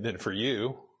judgment than for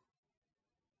you.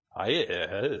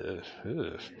 And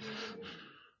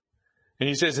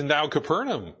he says, and thou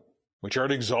Capernaum, which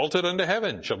art exalted unto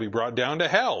heaven, shall be brought down to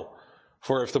hell.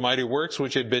 For if the mighty works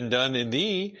which had been done in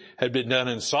thee had been done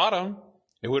in Sodom,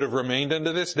 it would have remained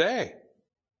unto this day.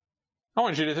 I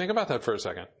want you to think about that for a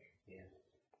second.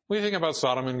 What do you think about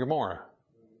Sodom and Gomorrah?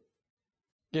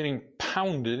 Getting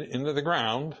pounded into the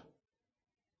ground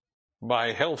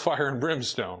by hellfire and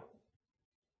brimstone.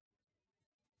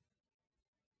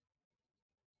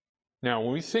 Now,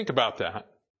 when we think about that,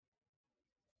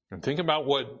 and think about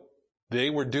what they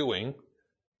were doing,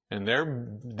 and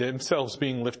themselves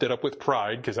being lifted up with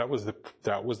pride, because that was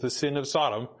the sin of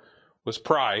Sodom, was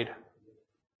pride.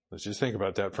 Let's just think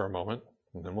about that for a moment,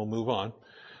 and then we'll move on.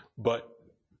 But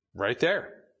right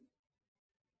there,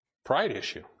 pride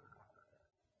issue.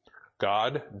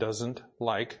 God doesn't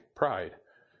like pride.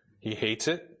 He hates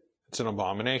it. It's an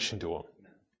abomination to him.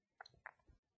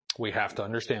 We have to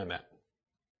understand that.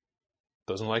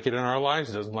 Doesn't like it in our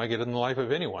lives, doesn't like it in the life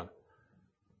of anyone.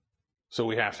 So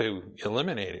we have to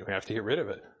eliminate it. We have to get rid of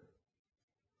it.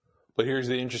 But here's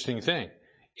the interesting thing.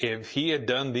 If he had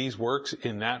done these works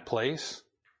in that place,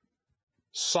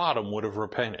 Sodom would have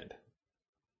repented.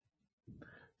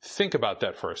 Think about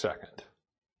that for a second.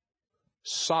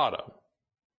 Sodom,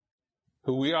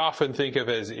 who we often think of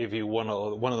as, if you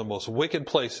want, one of the most wicked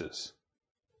places,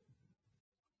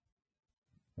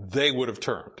 they would have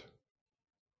turned.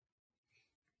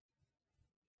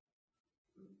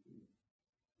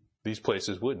 These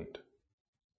places wouldn't.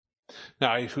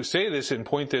 Now, I say this and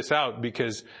point this out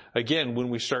because, again, when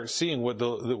we start seeing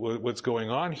what's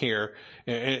going on here,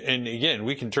 and again,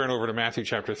 we can turn over to Matthew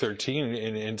chapter 13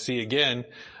 and see again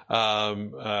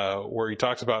where he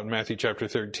talks about in Matthew chapter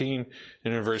 13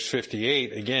 and in verse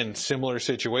 58, again, similar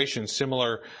situation,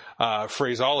 similar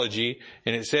phraseology,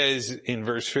 and it says in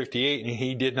verse 58, and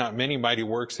he did not many mighty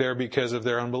works there because of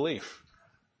their unbelief.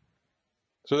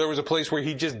 So there was a place where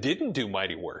he just didn't do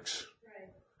mighty works.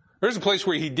 There's a place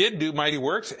where he did do mighty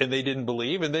works and they didn't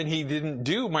believe, and then he didn't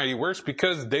do mighty works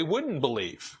because they wouldn't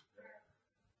believe.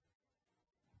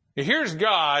 And here's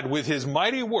God with his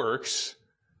mighty works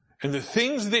and the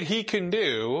things that he can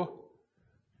do,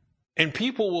 and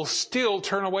people will still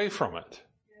turn away from it.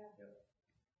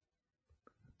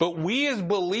 But we as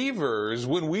believers,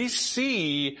 when we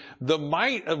see the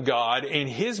might of God and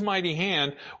his mighty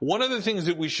hand, one of the things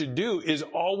that we should do is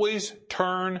always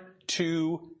turn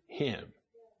to him.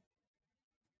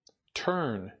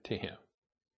 Turn to him.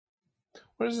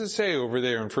 What does it say over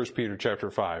there in 1 Peter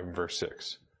chapter 5 and verse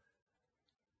 6?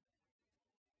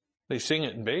 They sing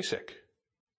it in basic.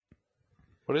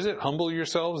 What is it? Humble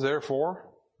yourselves, therefore,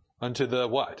 unto the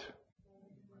what?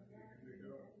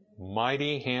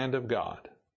 Mighty hand of God.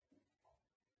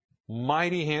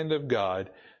 Mighty hand of God,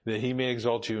 that he may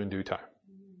exalt you in due time.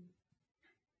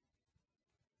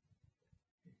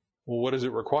 Well, what does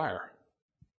it require?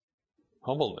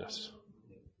 Humbleness.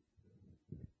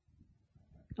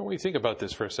 When we think about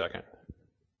this for a second,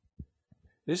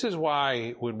 this is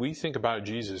why when we think about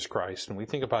Jesus Christ and we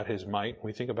think about his might,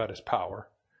 we think about his power,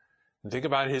 and think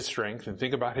about his strength, and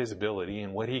think about his ability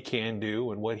and what he can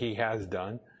do and what he has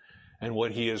done and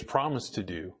what he has promised to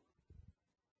do,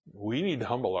 we need to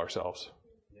humble ourselves.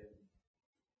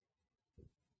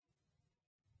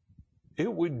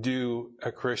 It would do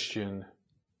a Christian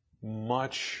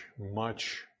much,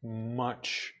 much,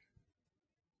 much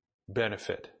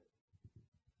benefit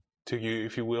to you,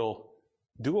 if you will,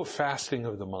 do a fasting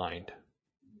of the mind.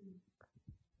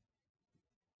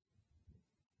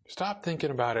 Stop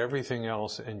thinking about everything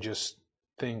else and just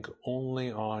think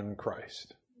only on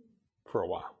Christ for a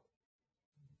while.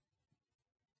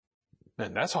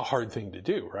 And that's a hard thing to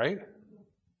do, right?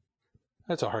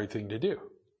 That's a hard thing to do.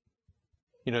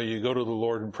 You know, you go to the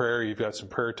Lord in prayer, you've got some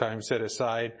prayer time set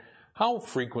aside. How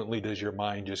frequently does your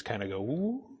mind just kind of go,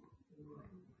 ooh,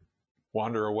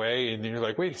 wander away, and then you're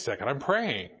like, wait a second, I'm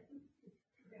praying.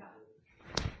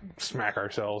 Smack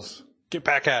ourselves. Get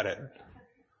back at it.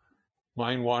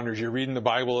 Mind wanders. You're reading the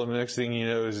Bible, and the next thing you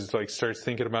know is it's like starts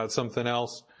thinking about something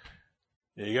else.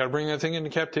 You got to bring that thing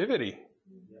into captivity.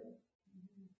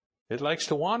 It likes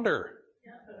to wander.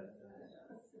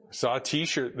 I saw a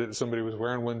T-shirt that somebody was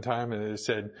wearing one time, and it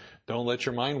said, "Don't let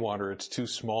your mind wander. It's too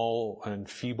small and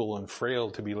feeble and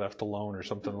frail to be left alone," or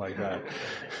something like that.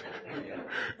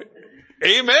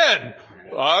 Amen.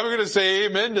 I'm going to say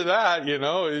amen to that. You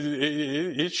know,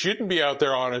 it shouldn't be out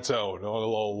there on its own, all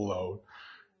alone.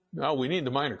 No, we need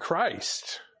the mind of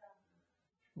Christ.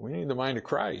 We need the mind of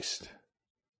Christ.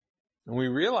 And we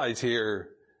realize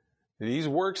here, these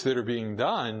works that are being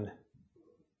done,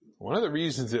 one of the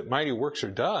reasons that mighty works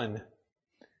are done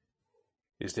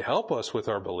is to help us with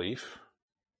our belief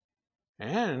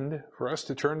and for us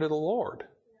to turn to the Lord.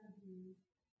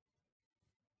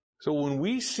 So when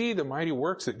we see the mighty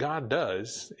works that God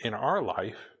does in our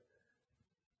life,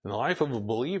 in the life of a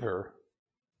believer,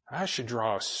 that should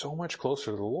draw us so much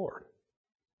closer to the Lord.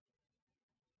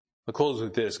 I'll close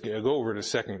with this. Go over to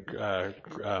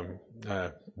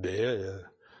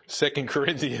 2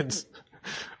 Corinthians.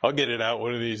 I'll get it out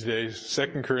one of these days.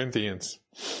 2 Corinthians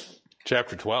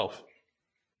chapter 12.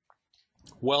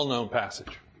 Well-known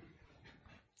passage.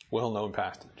 Well-known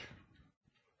passage.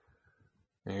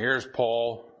 And here's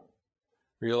Paul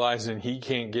realizing he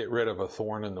can't get rid of a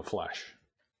thorn in the flesh.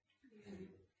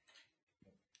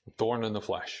 A thorn in the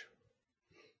flesh.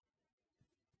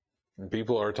 And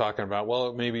people are talking about, well,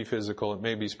 it may be physical, it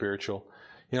may be spiritual.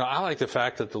 You know, I like the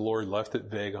fact that the Lord left it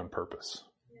vague on purpose.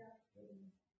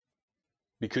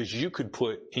 Because you could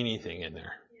put anything in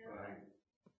there.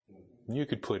 You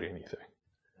could put anything.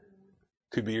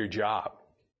 Could be your job.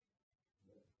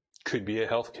 Could be a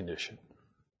health condition.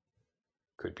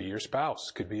 Could be your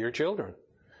spouse. Could be your children.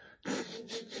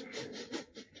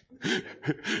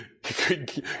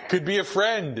 could be a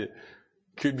friend.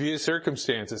 Could be a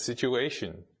circumstance, a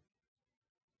situation.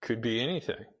 Could be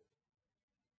anything.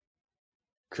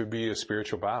 Could be a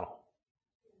spiritual battle.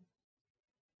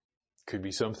 Could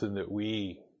be something that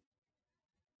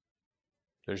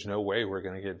there's no way we're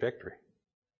going to get victory.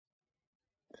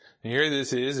 And here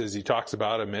this is, as he talks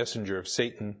about a messenger of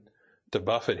Satan to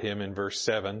buffet him in verse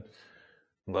 7.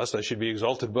 Lest I should be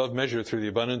exalted above measure through the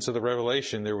abundance of the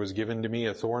revelation, there was given to me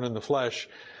a thorn in the flesh,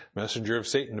 messenger of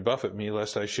Satan to buffet me,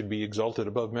 lest I should be exalted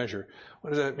above measure. What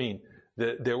does that mean?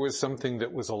 That there was something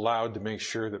that was allowed to make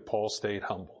sure that Paul stayed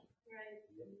humble.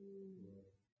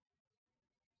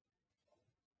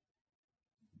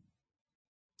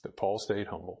 That Paul stayed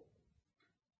humble.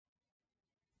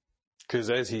 Because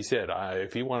as he said,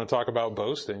 if you want to talk about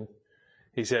boasting,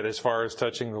 he said as far as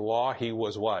touching the law, he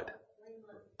was what?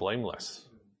 Blameless.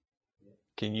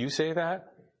 Can you say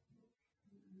that?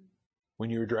 When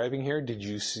you were driving here, did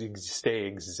you stay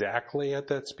exactly at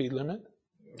that speed limit?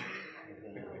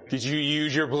 Did you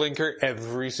use your blinker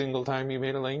every single time you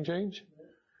made a lane change?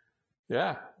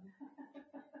 Yeah.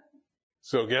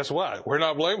 So guess what? We're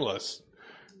not blameless.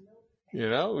 You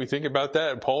know, we think about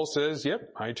that. And Paul says,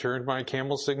 yep, I turned my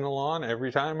camel signal on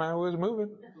every time I was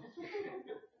moving.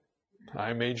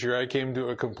 I made sure I came to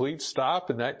a complete stop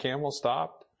and that camel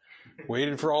stopped.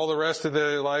 Waited for all the rest of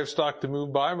the livestock to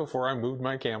move by before I moved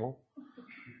my camel.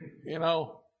 You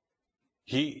know,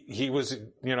 he was,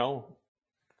 you know,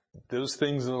 those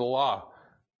things in the law,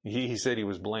 he said he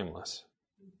was blameless.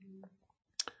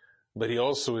 But he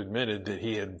also admitted that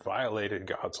he had violated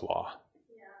God's law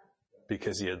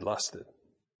because he had lusted,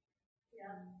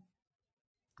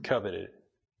 coveted.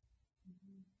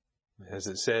 As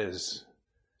it says,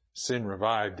 sin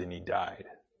revived and he died.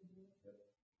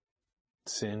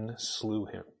 Sin slew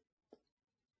him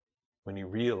when he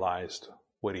realized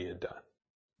what he had done.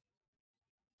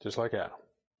 Just like Adam.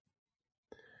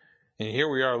 And here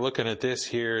we are looking at this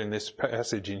here in this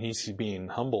passage, and he's being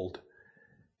humbled.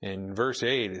 In verse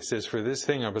 8, it says, "For this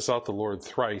thing I besought the Lord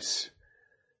thrice,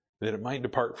 that it might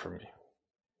depart from me."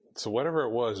 So whatever it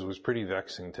was pretty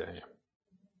vexing to him.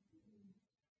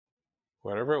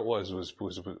 Whatever it was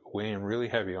weighing really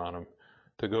heavy on him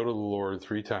to go to the Lord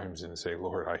 3 times and say,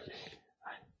 "Lord,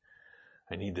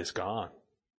 I need this gone.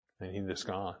 I need this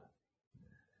gone."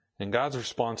 And God's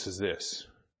response is this.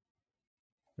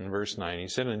 In verse 9, he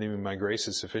said unto me, "My grace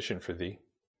is sufficient for thee,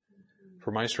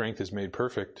 for my strength is made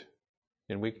perfect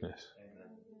in weakness."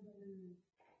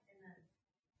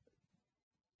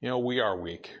 You know, we are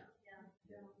weak.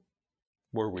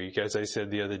 We're weak. As I said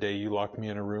the other day, you locked me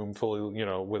in a room full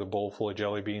of, with a bowl full of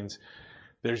jelly beans.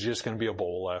 There's just going to be a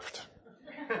bowl left.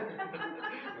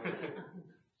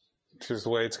 It's just the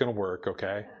way it's going to work,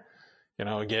 okay?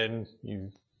 Again,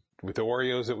 with the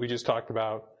Oreos that we just talked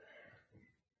about,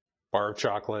 bar of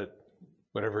chocolate,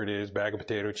 whatever it is, bag of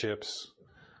potato chips,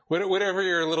 whatever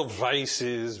your little vice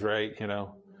is, right?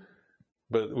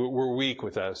 But we're weak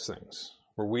with those things.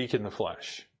 We're weak in the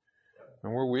flesh.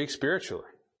 And we're weak spiritually.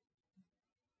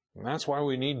 And that's why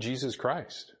we need Jesus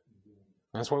Christ.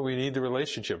 That's why we need the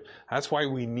relationship. That's why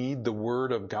we need the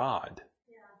Word of God,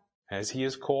 as He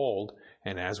is called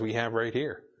and as we have right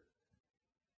here.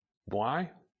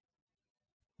 Why?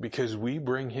 Because we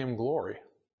bring Him glory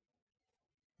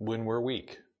when we're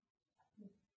weak,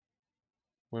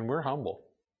 when we're humble.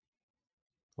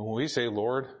 When we say,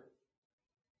 Lord,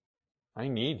 I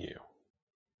need you.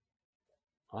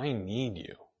 I need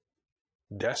you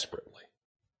desperately.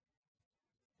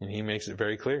 And He makes it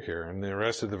very clear here. And the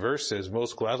rest of the verse says,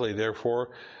 most gladly, therefore,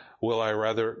 will I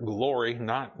rather glory,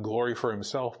 not glory for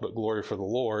Himself, but glory for the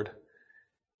Lord,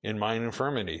 in mine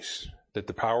infirmities, that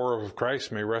the power of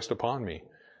Christ may rest upon me.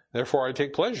 Therefore I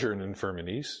take pleasure in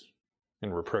infirmities,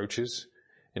 in reproaches,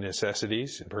 in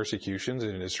necessities, in persecutions,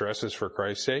 and in distresses for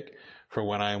Christ's sake. For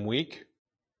when I am weak,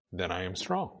 then I am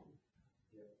strong.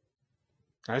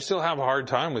 I still have a hard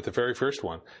time with the very first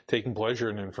one, taking pleasure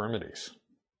in infirmities.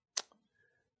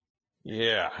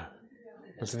 Yeah.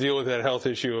 Let's deal with that health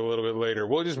issue a little bit later.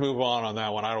 We'll just move on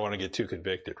that one. I don't want to get too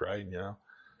convicted, right?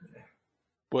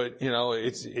 But,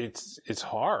 it's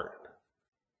hard.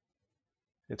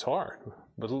 It's hard.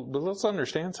 But let's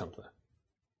understand something.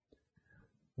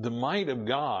 The might of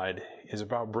God is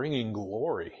about bringing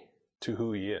glory to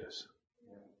who He is.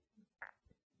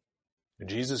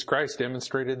 Jesus Christ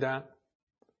demonstrated that.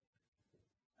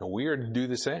 And we are to do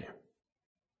the same.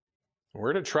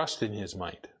 We're to trust in His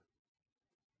might.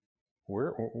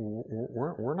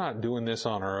 We're not doing this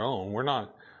on our own. We're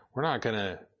not going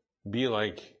to be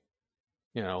like,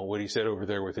 what He said over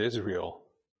there with Israel.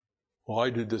 Well, I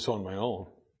did this on my own.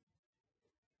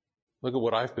 Look at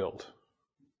what I've built.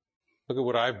 Look at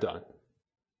what I've done.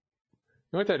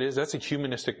 You know what that is? That's a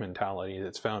humanistic mentality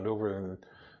that's found over in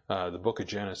the book of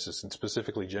Genesis, and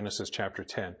specifically Genesis chapter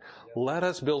 10. Let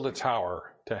us build a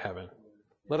tower to heaven.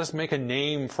 Let us make a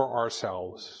name for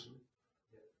ourselves.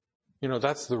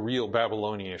 That's the real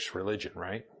Babylonian-ish religion,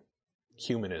 right?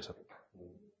 Humanism.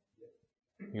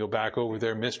 You go back over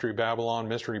there, Mystery Babylon.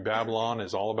 Mystery Babylon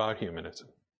is all about humanism.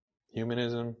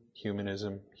 Humanism,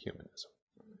 humanism, humanism.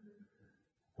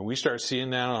 And we start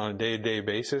seeing that on a day-to-day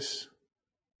basis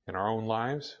in our own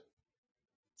lives.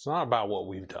 It's not about what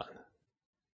we've done.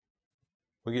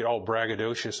 We get all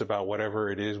braggadocious about whatever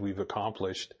it is we've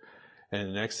accomplished. And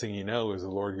the next thing you know is the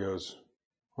Lord goes,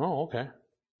 oh, okay.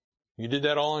 You did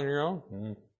that all on your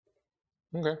own?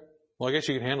 Okay. Well, I guess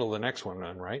you can handle the next one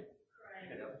then, right?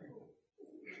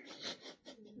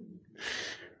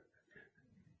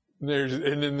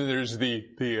 And then there's the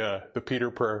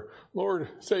Peter prayer. Lord,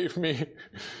 save me.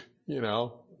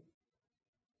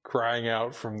 Crying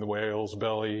out from the whale's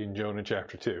belly in Jonah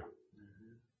chapter 2.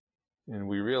 And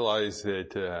we realize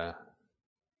that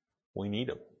we need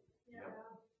Him.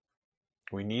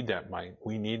 We need that might.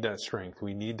 We need that strength.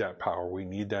 We need that power. We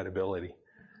need that ability.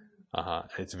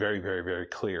 It's very, very, very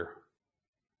clear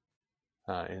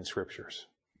in Scriptures.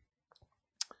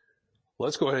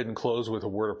 Let's go ahead and close with a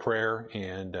word of prayer.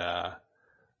 And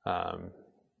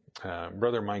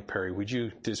Brother Mike Perry, would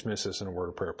you dismiss us in a word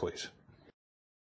of prayer, please?